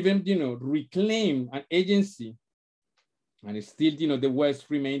and even, reclaim an agency. And still, the West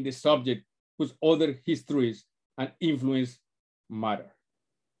remained the subject whose other histories and influence matter.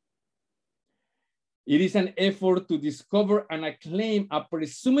 It is an effort to discover and acclaim a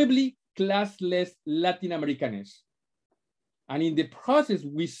presumably classless Latin Americanness. And in the process,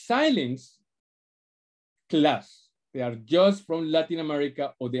 we silence class. They are just from Latin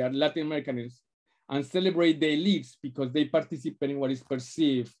America, or they are Latin Americans, and celebrate the elites because they participate in what is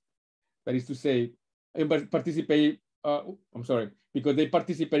perceived, that is to say, because they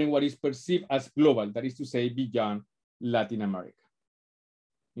participate in what is perceived as global, that is to say, beyond Latin America.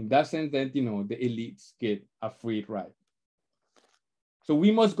 In that sense, then, the elites get a free ride. So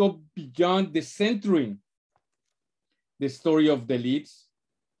we must go beyond the centering the story of the elites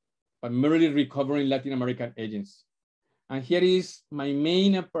by merely recovering Latin American agency. And here is my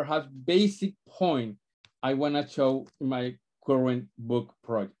main and perhaps basic point I want to show in my current book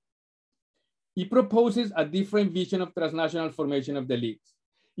project. It proposes a different vision of transnational formation of the elites.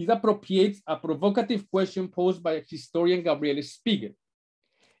 It appropriates a provocative question posed by historian Gabriele Spiegel.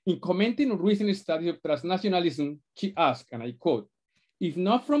 In commenting on recent studies of transnationalism, she asked, and I quote, "If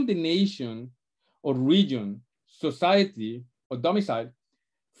not from the nation or region, society, or domicile,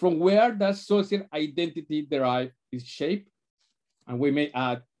 from where does social identity derive its shape?" And we may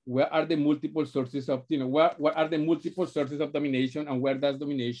add, where are the multiple sources of, what are the multiple sources of domination, and where does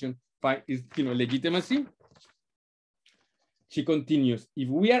domination find its, legitimacy? She continues, if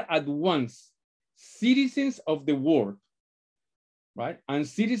we are at once citizens of the world, right, and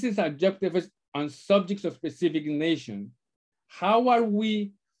citizens adjectives and subjects of specific nation, how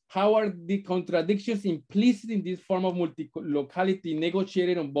are the contradictions implicit in this form of multi-locality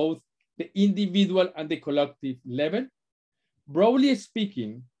negotiated on both the individual and the collective level? Broadly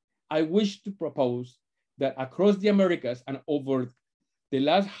speaking, I wish to propose that across the Americas and over the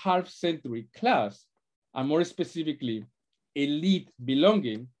last half century, class, and more specifically, elite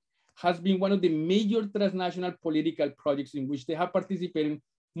belonging, has been one of the major transnational political projects in which they have participated in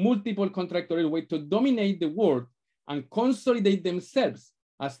multiple contractorial ways to dominate the world and consolidate themselves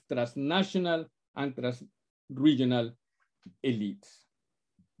as transnational and transregional elites.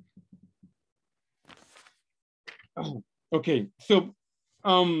 Okay, so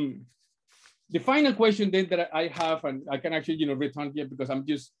the final question then that I have, and I can actually return here because I'm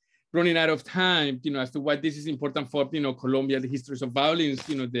just running out of time, as to why this is important for Colombia, the histories of violence,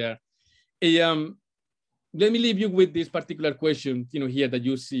 there. Let me leave you with this particular question, here that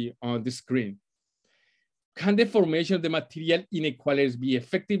you see on the screen. Can the formation of the material inequalities be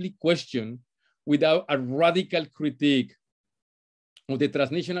effectively questioned without a radical critique of the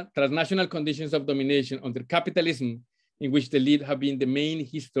transnational conditions of domination under capitalism, in which the elite have been the main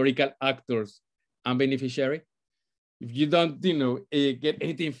historical actors and beneficiary? If you don't, get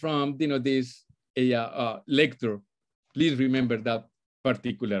anything from, this lecture, please remember that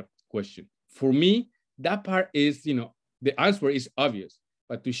particular question. For me, that part is, the answer is obvious,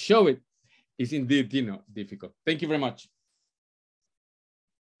 but to show it is indeed, difficult. Thank you very much.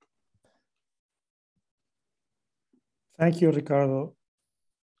 Thank you, Ricardo.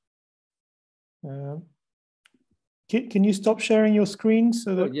 Can you stop sharing your screen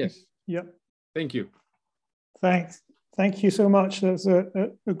so that? Oh, yes. Yeah. Thank you. Thanks. Thank you so much. That's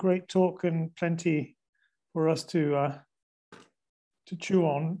a great talk and plenty for us to chew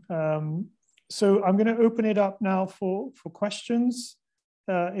on. So I'm going to open it up now for questions.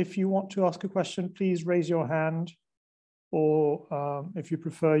 If you want to ask a question, please raise your hand, or if you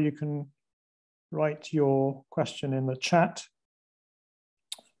prefer, you can write your question in the chat.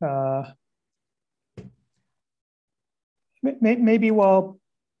 Maybe while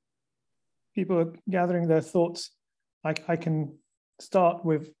people are gathering their thoughts, I can start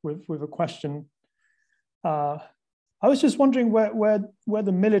with a question. I was just wondering where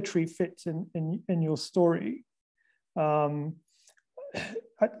the military fits in your story. I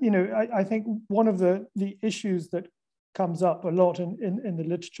think one of the issues that comes up a lot in the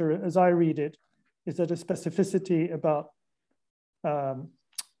literature as I read it is that a specificity about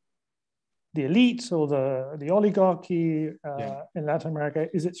the elite or the oligarchy in Latin America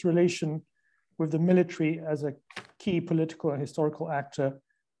is its relation with the military as a key political and historical actor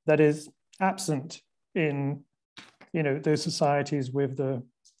that is absent in those societies with the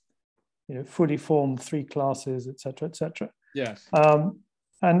fully formed three classes, et cetera, et cetera. Yes.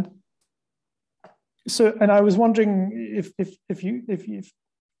 And I was wondering if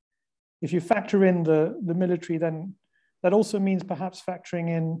you factor in the military, then that also means perhaps factoring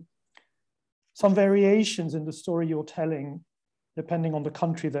in some variations in the story you're telling, depending on the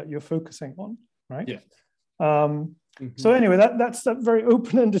country that you're focusing on, right? Yes. So anyway, that's a very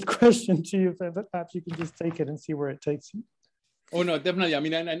open-ended question to you. Perhaps you can just take it and see where it takes you. Oh no, definitely. I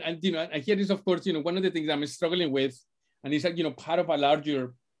mean, and here is, of course, one of the things I'm struggling with, and it's like, part of a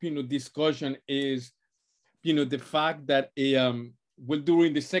larger, discussion is, the fact that well,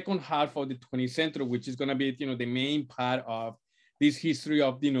 during the second half of the 20th century, which is going to be, the main part of this history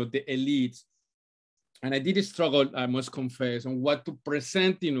of, the elites. And I did struggle, I must confess, on what to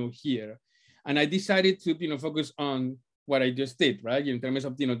present, here. And I decided to, focus on what I just did, right? In terms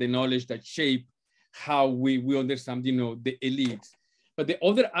of, the knowledge that shape how we understand, the elites. But the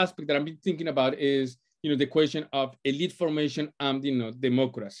other aspect that I've been thinking about is, the question of elite formation and,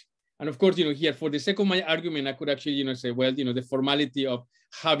 democracy. And of course, here, for the sake of my argument, I could actually, say, well, the formality of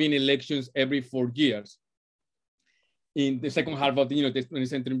having elections every 4 years in the second half of the 20th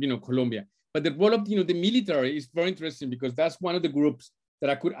century, Colombia. But the role of, the military is very interesting because that's one of the groups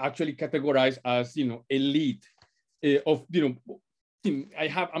that I could actually categorize as, elite of,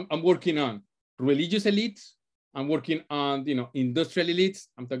 I'm working on religious elites. I'm working on, industrial elites.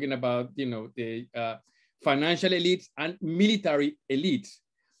 I'm talking about, the financial elites and military elites.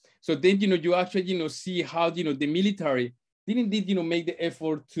 So then, you actually, see how, the military did indeed, make the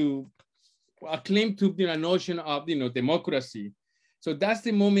effort to claim to, a notion of, democracy. So that's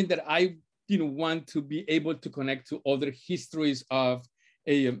the moment that I, want to be able to connect to other histories of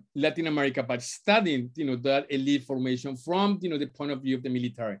Latin America, but studying, that elite formation from, the point of view of the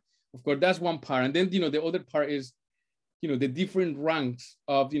military. Of course, that's one part. And then, the other part is, the different ranks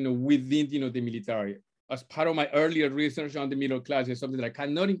of, within, the military. As part of my earlier research on the middle class, is something that I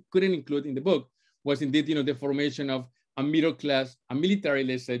couldn't include in the book, was indeed, the formation of a middle class, a military,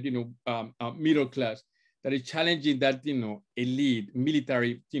 let's say, middle class that is challenging that, elite,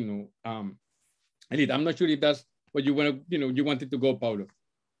 military, elite. I'm not sure if that's what you want to, you wanted to go, Paulo.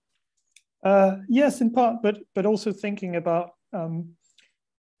 Yes, in part, but also thinking about, I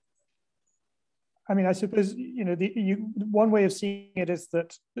mean, I suppose, one way of seeing it is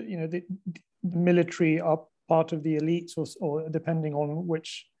that, the military are part of the elites, or depending on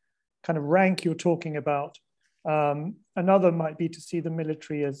which kind of rank you're talking about. Another might be to see the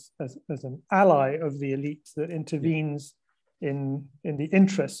military as an ally of the elites that intervenes in the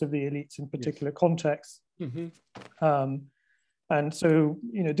interests of the elites in particular contexts. And so,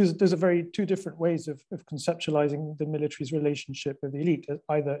 there's two different ways of conceptualizing the military's relationship with the elite,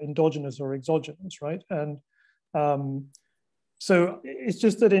 either endogenous or exogenous, right? And so it's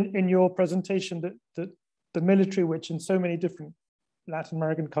just that in your presentation that the military, which in so many different Latin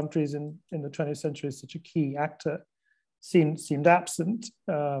American countries in the 20th century is such a key actor, seemed absent,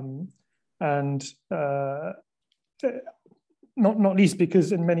 and not least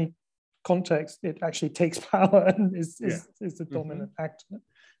because in many contexts it actually takes power and is the dominant actor.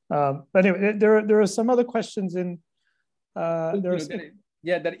 But anyway, there are some other questions in.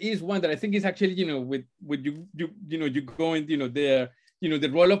 That is one that I think is actually with you going there the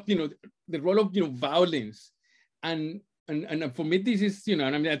role of violence and for me this is and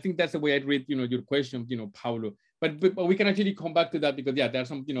I mean I think that's the way I read your question Paulo, but we can actually come back to that because there are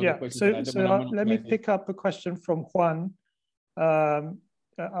some questions. So let me pick up a question from Juan. I'll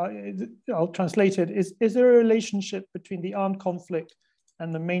translate it. Is there a relationship between the armed conflict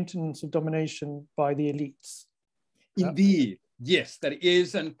and the maintenance of domination by the elites? Indeed, yes, there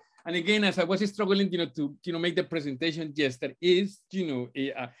is, and again, as I was struggling, to make the presentation, yes, there is,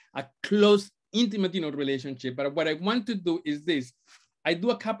 a close, intimate, relationship. But what I want to do is this: I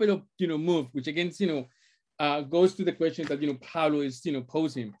do a couple of, moves, which again, goes to the question that Paulo is,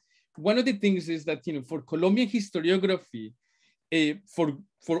 posing, one of the things is that, for Colombian historiography,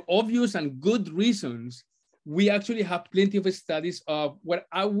 for obvious and good reasons, we actually have plenty of studies of what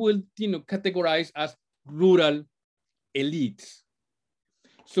I would, categorize as rural elites.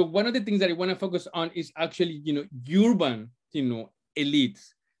 So one of the things that I want to focus on is actually, urban,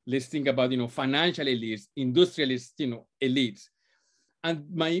 elites. Let's think about, financial elites, industrialist, elites. And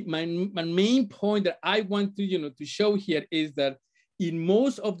my main point that I want to, to show here is that in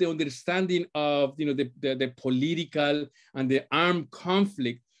most of the understanding of, the political and the armed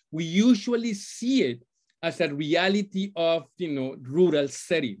conflict, we usually see it as a reality of, rural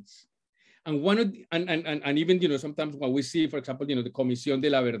settings. And one of the, and even, sometimes when we see, for example, the Comisión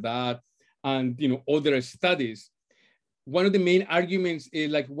de la Verdad and, other studies, one of the main arguments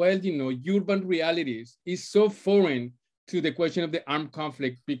is like, well, urban realities is so foreign to the question of the armed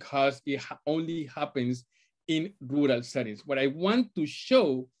conflict because it only happens in rural settings. What I want to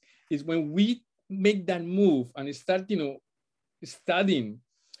show is when we make that move and start, studying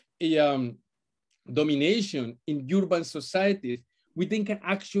domination in urban societies, we then can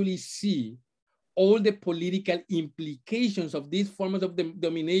actually see all the political implications of these forms of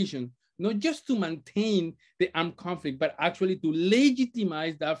domination, not just to maintain the armed conflict, but actually to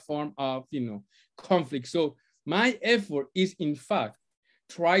legitimize that form of, conflict. So my effort is, in fact,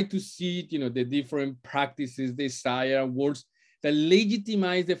 try to see, the different practices, desire, words that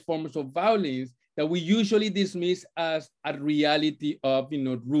legitimize the forms of violence that we usually dismiss as a reality of,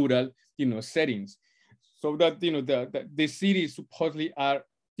 rural, settings. So that, the cities supposedly are,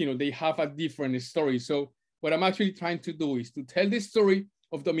 they have a different story. So what I'm actually trying to do is to tell the story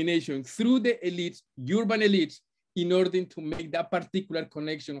of domination through the elites, urban elites, in order to make that particular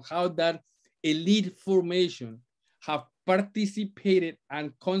connection, how that elite formation have participated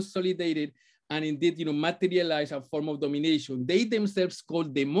and consolidated and indeed, materialize a form of domination. They themselves call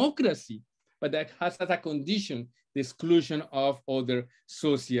democracy, but that has as a condition the exclusion of other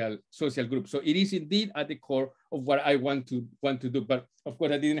social groups. So it is indeed at the core of what I want to do. But of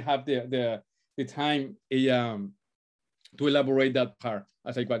course, I didn't have the time to elaborate that part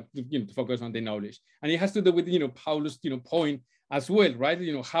as I want to focus on the knowledge. And it has to do with Paulo's point as well, right?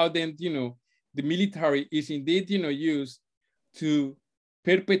 How then the military is indeed used to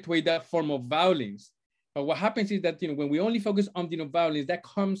perpetuate that form of violence. But what happens is that when we only focus on violence, that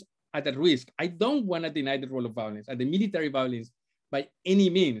comes at a risk. I don't want to deny the role of violence and the military violence by any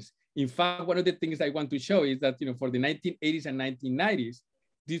means. In fact, one of the things I want to show is that for the 1980s and 1990s,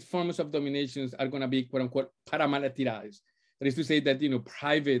 these forms of dominations are going to be quote unquote paramilitarized. That is to say that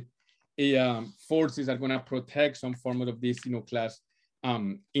private forces are going to protect some form of this class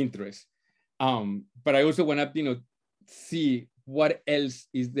interests. But I also want to see what else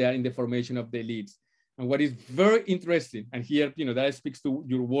is there in the formation of the elites. And what is very interesting, and here that speaks to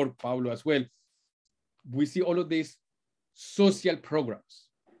your work, Paulo, as well, we see all of these social programs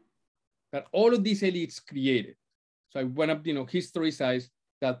that all of these elites created. So I want to historicize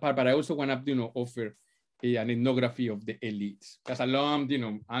that part, but I also want to offer an ethnography of the elites. That's a long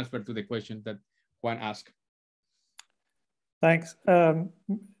answer to the question that Juan asked. Thanks.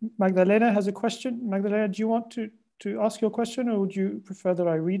 Magdalena has a question. Magdalena, do you want to ask your question, or would you prefer that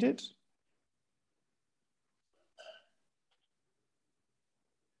I read it?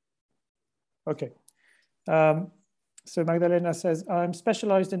 Okay. So Magdalena says, I'm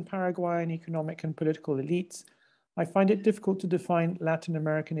specialized in Paraguayan economic and political elites. I find it difficult to define Latin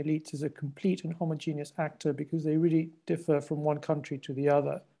American elites as a complete and homogeneous actor because they really differ from one country to the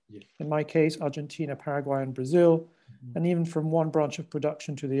other. Yeah. In my case, Argentina, Paraguay, and Brazil, and even from one branch of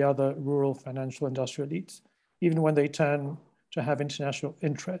production to the other, rural, financial, industrial elites, even when they turn to have international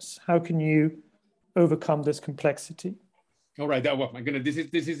interests. How can you overcome this complexity? All right, well, my goodness,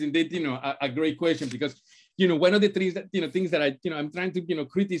 this is indeed a great question, because one of the things that things that I'm trying to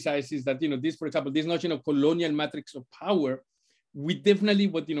criticize is that this, for example, this notion of colonial matrix of power, we definitely,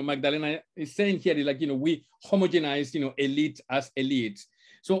 what Magdalena is saying here is like we homogenize elites as elites.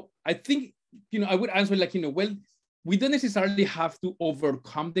 So I think I would answer like well, we don't necessarily have to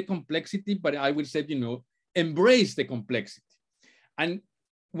overcome the complexity, but I would say embrace the complexity. And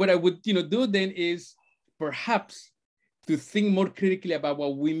what I would do then is perhaps to think more critically about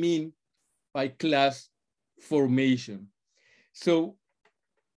what we mean by class formation. So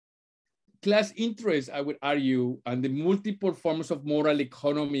class interests, I would argue, and the multiple forms of moral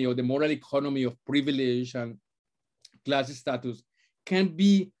economy or the moral economy of privilege and class status can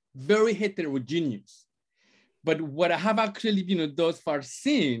be very heterogeneous. But what I have actually thus far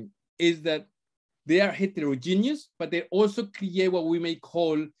seen is that they are heterogeneous, but they also create what we may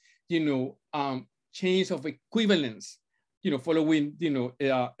call chains of equivalence following,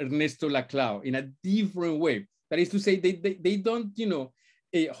 Ernesto Laclau in a different way. That is to say, they don't,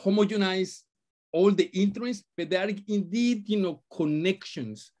 homogenize all the interests, but there are indeed,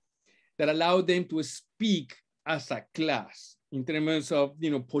 connections that allow them to speak as a class in terms of,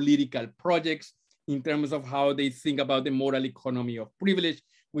 political projects, in terms of how they think about the moral economy of privilege,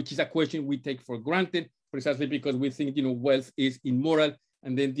 which is a question we take for granted, precisely because we think, wealth is immoral,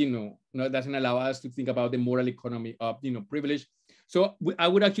 and then, it doesn't allow us to think about the moral economy of, privilege. So I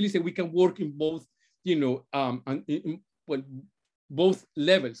would actually say we can work in both, both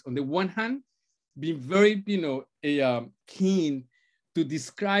levels. On the one hand, being very, keen to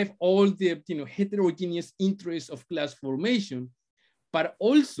describe all the, heterogeneous interests of class formation, but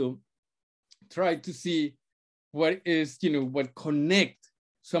also try to see what is, what connect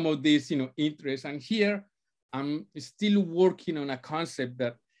some of these, interests. And here, I'm still working on a concept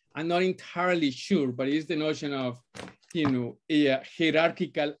that I'm not entirely sure, but it's the notion of, a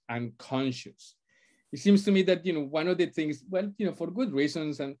hierarchical unconscious. It seems to me that, one of the things, well, for good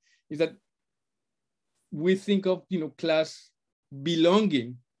reasons, and is that we think of, class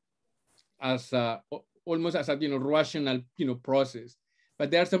belonging as almost as a, rational, process, but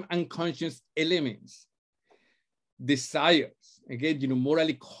there are some unconscious elements, desires, again, moral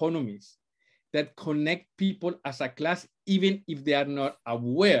economies that connect people as a class, even if they are not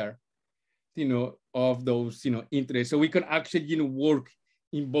aware, of those, interests. So we can actually, work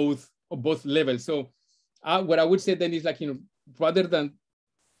in both levels. So what I would say then is like, rather than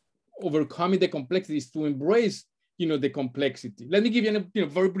overcoming the complexities, to embrace, the complexity. Let me give you,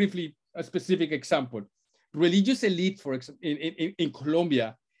 very briefly, a specific example. Religious elite, for example, in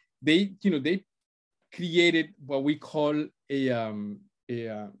Colombia, they created what we call a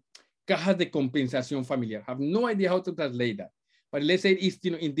cajas de compensación familiar. I have no idea how to translate that, but let's say it's,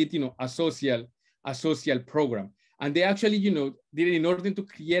 indeed, a social program. And they actually, did it in order to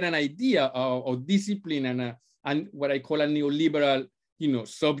create an idea of discipline and what I call a neoliberal,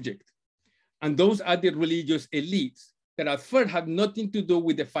 subject. And those are the religious elites that at first had nothing to do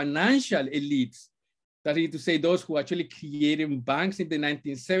with the financial elites. That is to say, those who actually created banks in the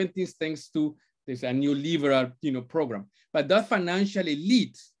 1970s, thanks to this neoliberal, program. But that financial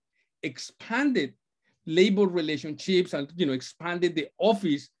elite expanded labor relationships and, expanded the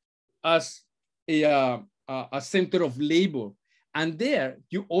office as a center of labor. And there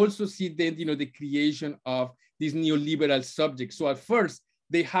you also see then, the creation of these neoliberal subjects. So at first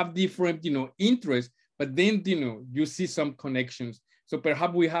they have different, interests, but then, you see some connections. So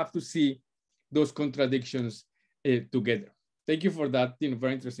perhaps we have to see those contradictions together. Thank you for that,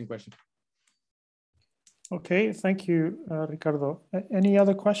 very interesting question. Okay, thank you, Ricardo. Any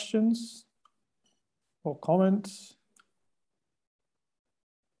other questions or comments?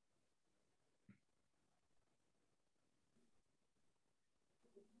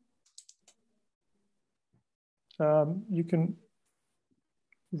 You can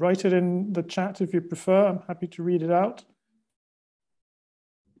write it in the chat if you prefer. I'm happy to read it out.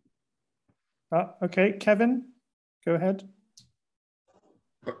 Okay, Kevin, go ahead.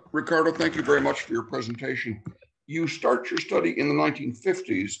 Ricardo, thank you very much for your presentation. You start your study in the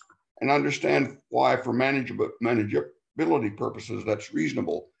 1950s and understand why, for manageability purposes, that's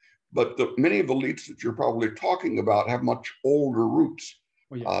reasonable. But many of the elites that you're probably talking about have much older roots.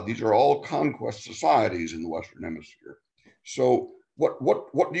 Oh, yeah. These are all conquest societies in the Western Hemisphere. So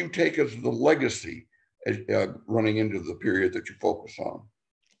what do you take as the legacy running into the period that you focus on?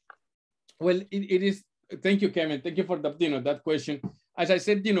 Well, it is. Thank you, Kevin. Thank you for the, that question. As I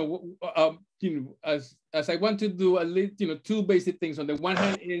said, as I want to do a little, two basic things. On the one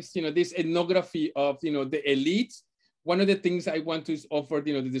hand is, this ethnography of, the elites. One of the things I want to offer,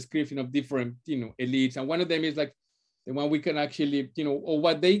 the description of different, elites. And one of them is like the one we can actually, or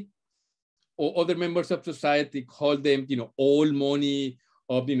what they, or other members of society call them, old money,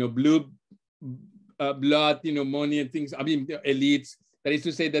 or, blue blood, money and things. I mean, elites. That is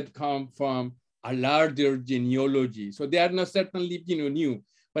to say that come from a larger genealogy. So they are not certainly, new,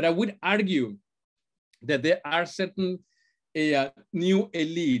 but I would argue that there are certain new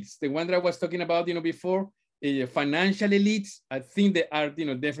elites. The one that I was talking about, before, financial elites, I think they are,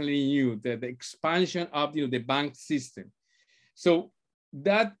 definitely new. The expansion of, the bank system. So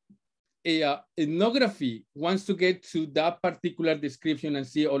that ethnography wants to get to that particular description and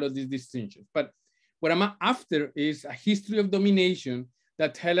see all of these distinctions. But what I'm after is a history of domination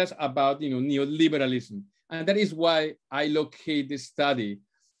that tell us about, neoliberalism. And that is why I locate the study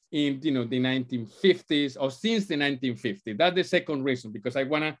in, the 1950s or since the 1950s. That's the second reason, because I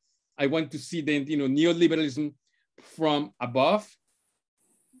want to see the, neoliberalism from above,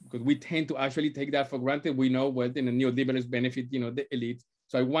 because we tend to actually take that for granted. We know, well, the neoliberals benefit, the elite.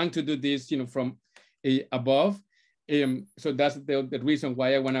 So I want to do this, from above. So that's the reason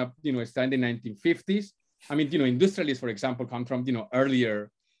why I want to, start in the 1950s. I mean, industrialists, for example, come from, earlier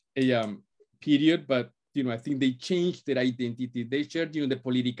period, but, I think they changed their identity. They shared, the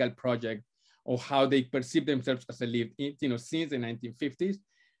political project or how they perceive themselves as elite, since the 1950s.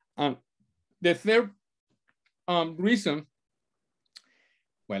 The third reason,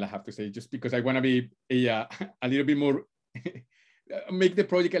 well, I have to say, just because I want to be a little bit more, make the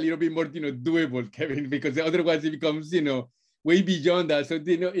project a little bit more, doable, Kevin, because otherwise it becomes, way beyond that. So,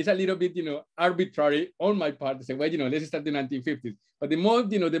 it's a little bit, arbitrary on my part to say, well, let's start the 1950s. But the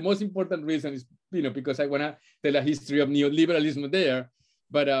most important reason is, because I want to tell a history of neoliberalism there.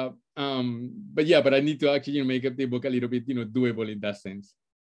 But I need to actually make up the book a little bit, doable in that sense.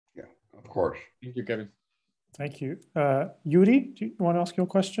 Yeah, of course. Thank you, Kevin. Thank you. Yuri, do you want to ask your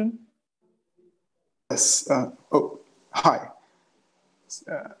question? Yes. Hi.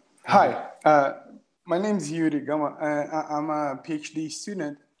 Hi. My name is Yuri Gama. I'm a PhD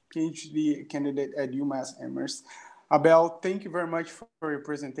student, PhD candidate at UMass Amherst. Abel, thank you very much for your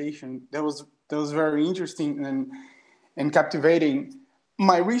presentation. That was very interesting and captivating.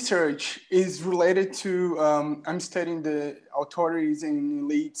 My research is related to, I'm studying the authorities and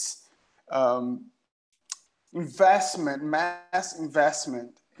elites mass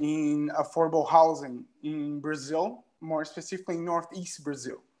investment in affordable housing in Brazil, more specifically in Northeast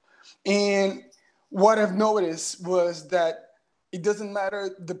Brazil. And what I've noticed was that it doesn't matter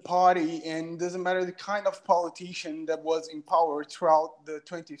the party and it doesn't matter the kind of politician that was in power throughout the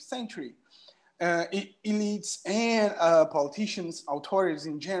 20th century. Elites and politicians, authorities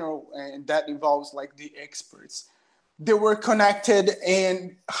in general, and that involves like the experts, they were connected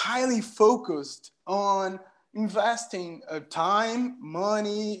and highly focused on investing time,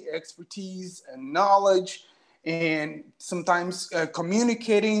 money, expertise, and knowledge, and sometimes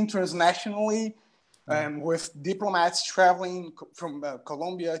communicating transnationally with diplomats traveling from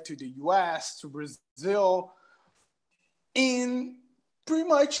Colombia to the US to Brazil, in pretty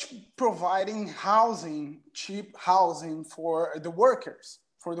much providing housing, cheap housing for the workers,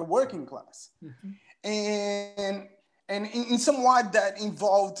 for the working class. Mm-hmm. And in somewhat that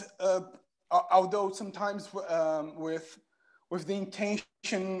involved, although sometimes with the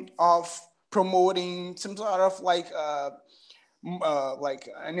intention of promoting some sort of like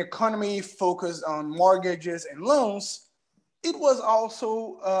an economy focused on mortgages and loans, it was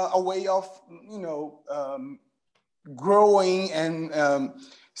also a way of, growing and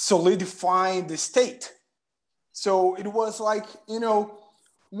solidifying the state. So it was like,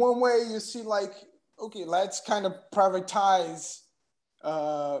 one way you see like, okay, let's kind of privatize,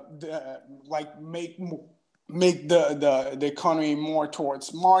 make the economy more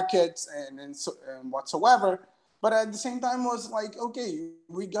towards markets and whatsoever. But at the same time was like, okay,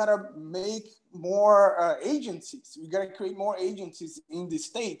 we gotta make more agencies. We gotta create more agencies in the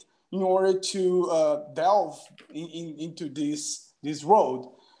state in order to delve into this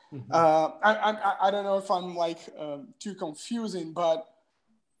road. Mm-hmm. I don't know if I'm like too confusing, but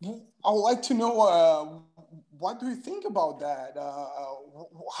I would like to know what do you think about that?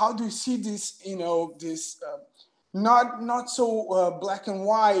 How do you see this? This not so black and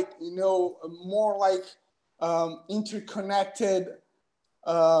white. More like interconnected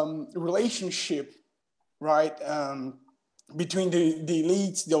relationship, right? Between the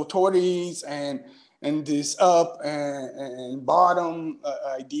elites, the authorities, and this up and bottom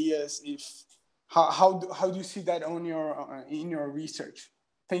ideas. How do you see that on in your research?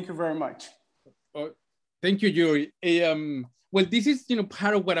 Thank you very much. Thank you, Yuri. Well, this is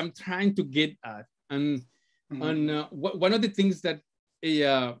part of what I'm trying to get at, and one of the things that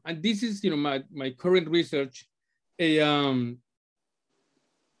and this is my current research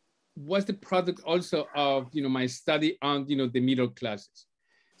was the product also of my study on the middle classes.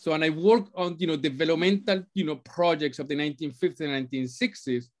 So, and I work on developmental projects of the 1950s and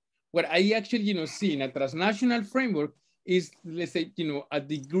 1960s, where I actually see in a transnational framework is, let's say, a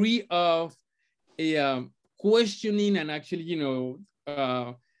degree of questioning and actually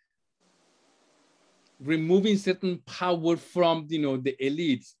removing certain power from the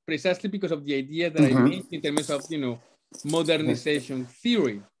elites, precisely because of the idea that I made in terms of modernization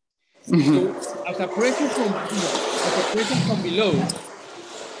theory. So as a pressure from below,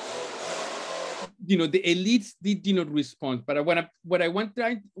 the elites did not respond. But what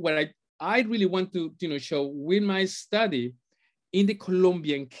I really want to show with my study in the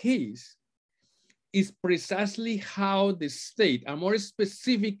Colombian case is precisely how the state, and more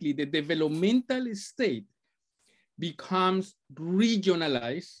specifically the developmental state, becomes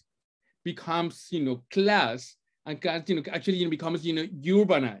regionalized, becomes, you know, class, and you know, actually, you know, becomes, you know,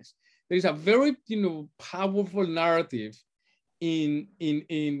 urbanized. There is a very, you know, powerful narrative in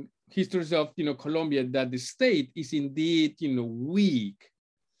histories of, you know, Colombia that the state is indeed, you know, weak,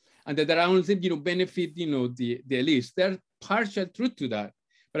 and that there are only, you know, benefit, you know, the elites. There's partial truth to that.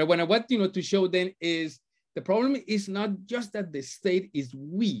 But what I want, you know, to show then is the problem is not just that the state is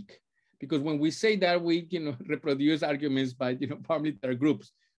weak, because when we say that, we, you know, reproduce arguments by, you know, paramilitary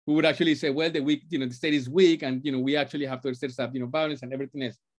groups who would actually say, well, the state is weak, and, you know, we actually have to exert, you know, violence and everything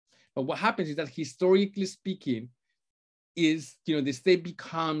else. But what happens is that, historically speaking, is, you know, the state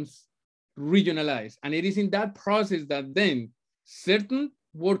becomes regionalized, and it is in that process that then certain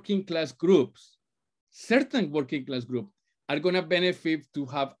working class groups are going to benefit to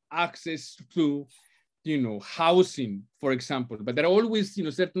have access to, you know, housing, for example. But there are always, you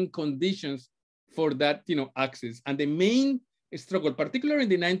know, certain conditions for that, you know, access. And the main struggle, particularly in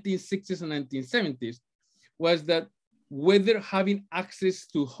the 1960s and 1970s, was that whether having access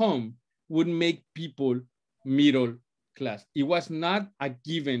to home would make people middle class. It was not a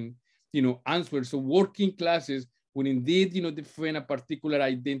given, you know, answer. So working classes would indeed, you know, define a particular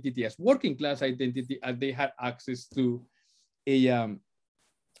identity as working class identity, as they had access to a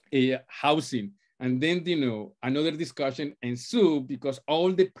housing. And then, you know, another discussion ensued, because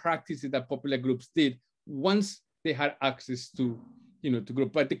all the practices that popular groups did once they had access to, you know, to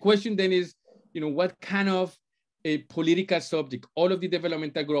group. But the question then is, you know, what kind of a political subject all of the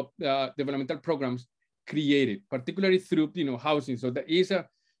developmental group, developmental programs created, particularly through, you know, housing. So there is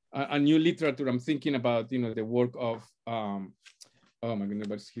a new literature. I'm thinking about, you know, the work of, oh my goodness,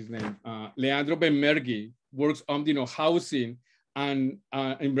 what's his name? Leandro Benmergui works on, you know, housing, and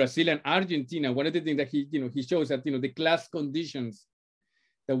in Brazil and Argentina. One of the things that he, you know, he shows that, you know, the class conditions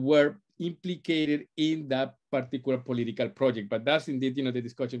that were implicated in that particular political project. But that's indeed, you know, the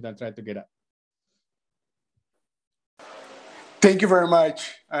discussion that I'm trying to get at. Thank you very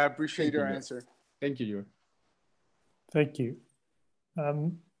much. I appreciate your answer. Thank you, Jure. Thank you.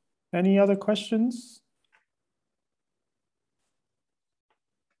 Any other questions?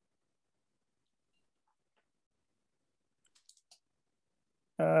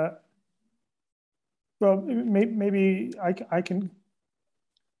 Well, maybe I can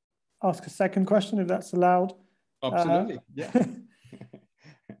ask a second question if that's allowed. Absolutely, yeah.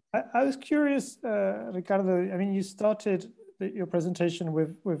 I was curious, Ricardo, I mean, you started your presentation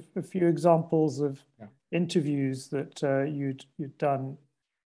with a few examples of interviews that you'd done.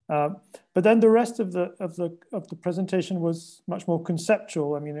 But then the rest of the presentation was much more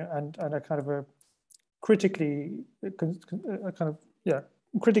conceptual. I mean, and a kind of a critically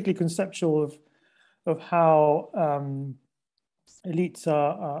conceptual of how elites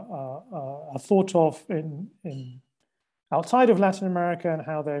are thought of in outside of Latin America, and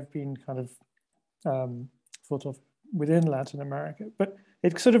how they've been kind of thought of within Latin America. But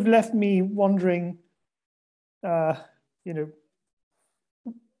it sort of left me wondering, you know,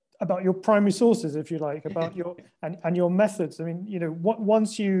 about your primary sources, if you like, about your and your methods. I mean, you know,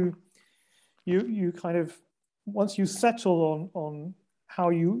 once you settle on how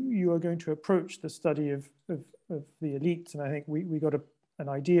you are going to approach the study of the elites, and I think we got an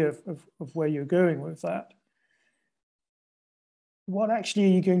idea of where you're going with that. What actually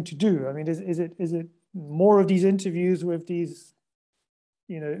are you going to do? I mean, is it more of these interviews with these,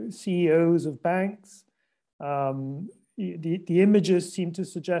 you know, CEOs of banks? The images seem to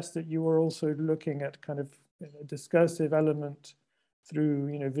suggest that you were also looking at kind of a discursive element through,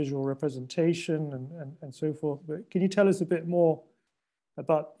 you know, visual representation and so forth. But can you tell us a bit more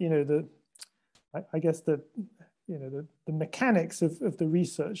about, you know, I guess the mechanics of the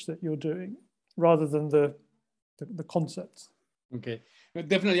research that you're doing, rather than the concepts? Okay,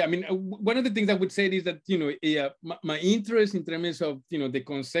 definitely. I mean, one of the things I would say is that, you know, my interest in terms of, you know, the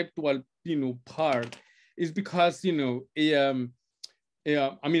conceptual, you know, part is because, you know,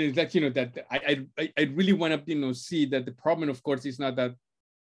 I mean, it's like, you know, that I really want to, you know, see that the problem, of course, is not that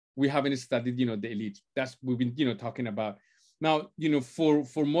we haven't studied, you know, the elite. That's what we've been, you know, talking about. Now, you know, for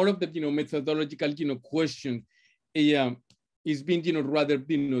more of the, you know, methodological, you know, question, it's been, you know, rather,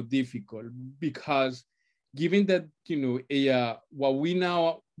 you know, difficult, because given that, you know, what we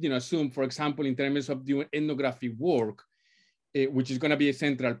now, you know, assume, for example, in terms of doing ethnographic work, which is going to be a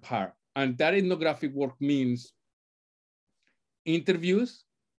central part. And that ethnographic work means interviews,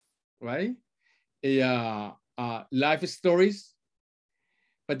 right? Life stories.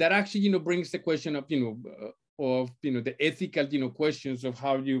 But that actually, you know, brings the question of, you know, the ethical, you know, questions of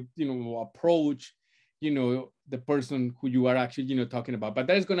how you, you know, approach, you know, the person who you are actually, you know, talking about. But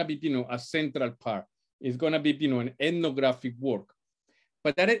that is going to be, you know, a central part. It's going to be, an ethnographic work.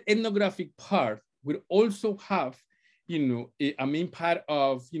 But that ethnographic part will also have, a main part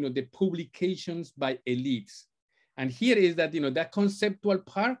of, the publications by elites. And here is that, that conceptual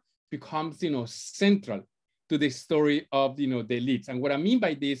part becomes, central to the story of, the elites. And what I mean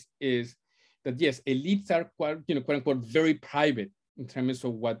by this is that, yes, elites are quite, quote unquote, very private in terms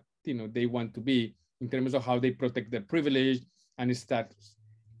of what, they want to be, in terms of how they protect their privilege and status.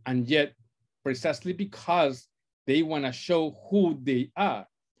 And yet, precisely because they want to show who they are,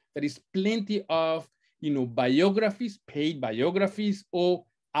 there is plenty of, biographies, paid biographies, or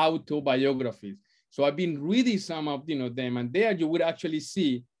autobiographies. So I've been reading some of, them, and there you would actually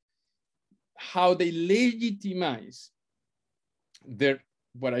see how they legitimize their,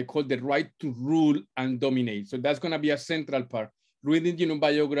 what I call the right to rule and dominate. So that's going to be a central part, reading,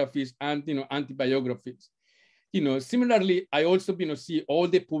 biographies and, anti-biographies. Similarly, I also, see all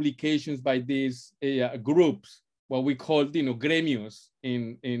the publications by these groups, what we call, gremios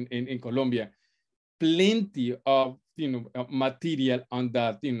in Colombia. Plenty of, material on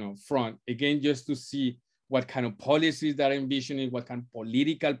that, front. Again, just to see what kind of policies they're envisioning, what kind of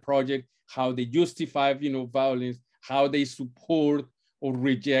political project, how they justify, violence, how they support or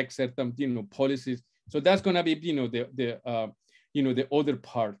reject certain, policies. So that's going to be, the other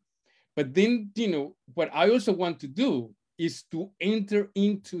part. But then, what I also want to do is to enter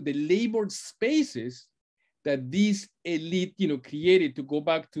into the labor spaces that this elite, created. To go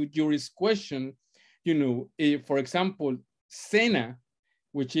back to Yuri's question, for example, SENA,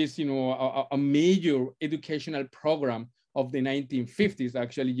 which is, a major educational program of the 1950s,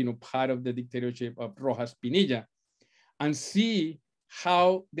 actually, part of the dictatorship of Rojas Pinilla, and see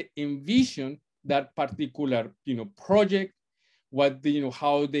how they envision that particular, project, what,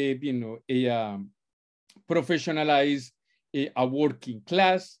 how they, professionalize a working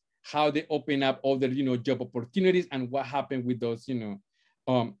class, how they open up other, job opportunities, and what happened with those,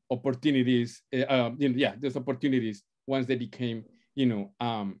 opportunities, those opportunities once they became,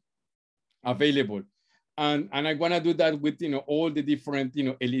 available. And I want to do that with, all the different,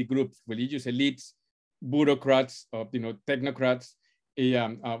 elite groups, religious elites, bureaucrats, technocrats,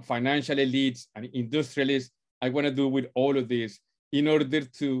 financial elites, and industrialists. I want to do with all of this in order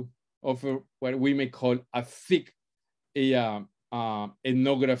to offer what we may call a thick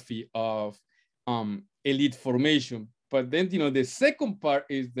ethnography of elite formation. But then, the second part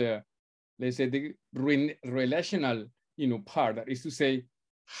is the, let's say, the relational, part. That is to say,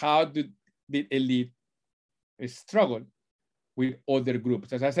 how did the elite struggle with other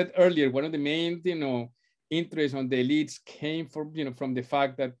groups? As I said earlier, one of the main, interests on the elites came from, from the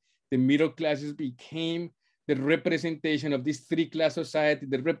fact that the middle classes became the representation of this three-class society,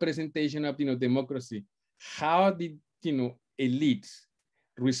 the representation of, democracy. How did, elites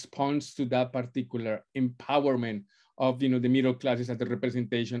respond to that particular empowerment of, the middle classes as the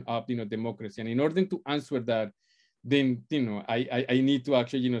representation of, democracy? And in order to answer that, then, I need to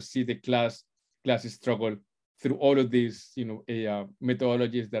actually, see the class struggle through all of these,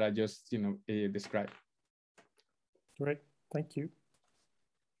 methodologies that I just, described. Great, thank you.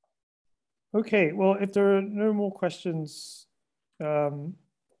 Okay, well, if there are no more questions, I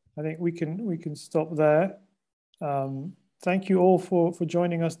think we can stop there. Thank you all for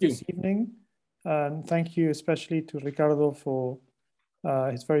joining us this evening. And thank you especially to Ricardo for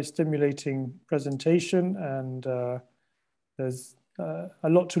his very stimulating presentation. And there's a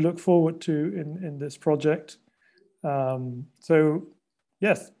lot to look forward to in this project. So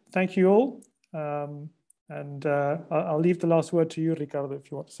yes, thank you all. And I'll leave the last word to you, Ricardo, if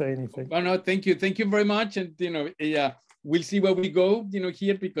you want to say anything. Well, no, thank you. Thank you very much. And, we'll see where we go,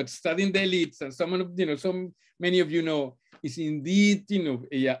 here, because studying the elites, and so many of you know, is indeed,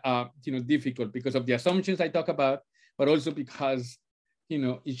 difficult because of the assumptions I talk about, but also because,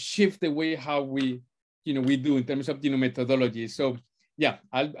 it shifts the way how we, we do in terms of, methodology. So yeah,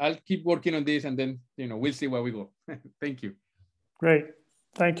 I'll keep working on this, and then, we'll see where we go. Thank you. Great.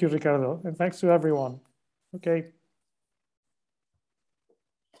 Thank you, Ricardo. And thanks to everyone. Okay.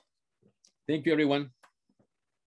 Thank you, everyone.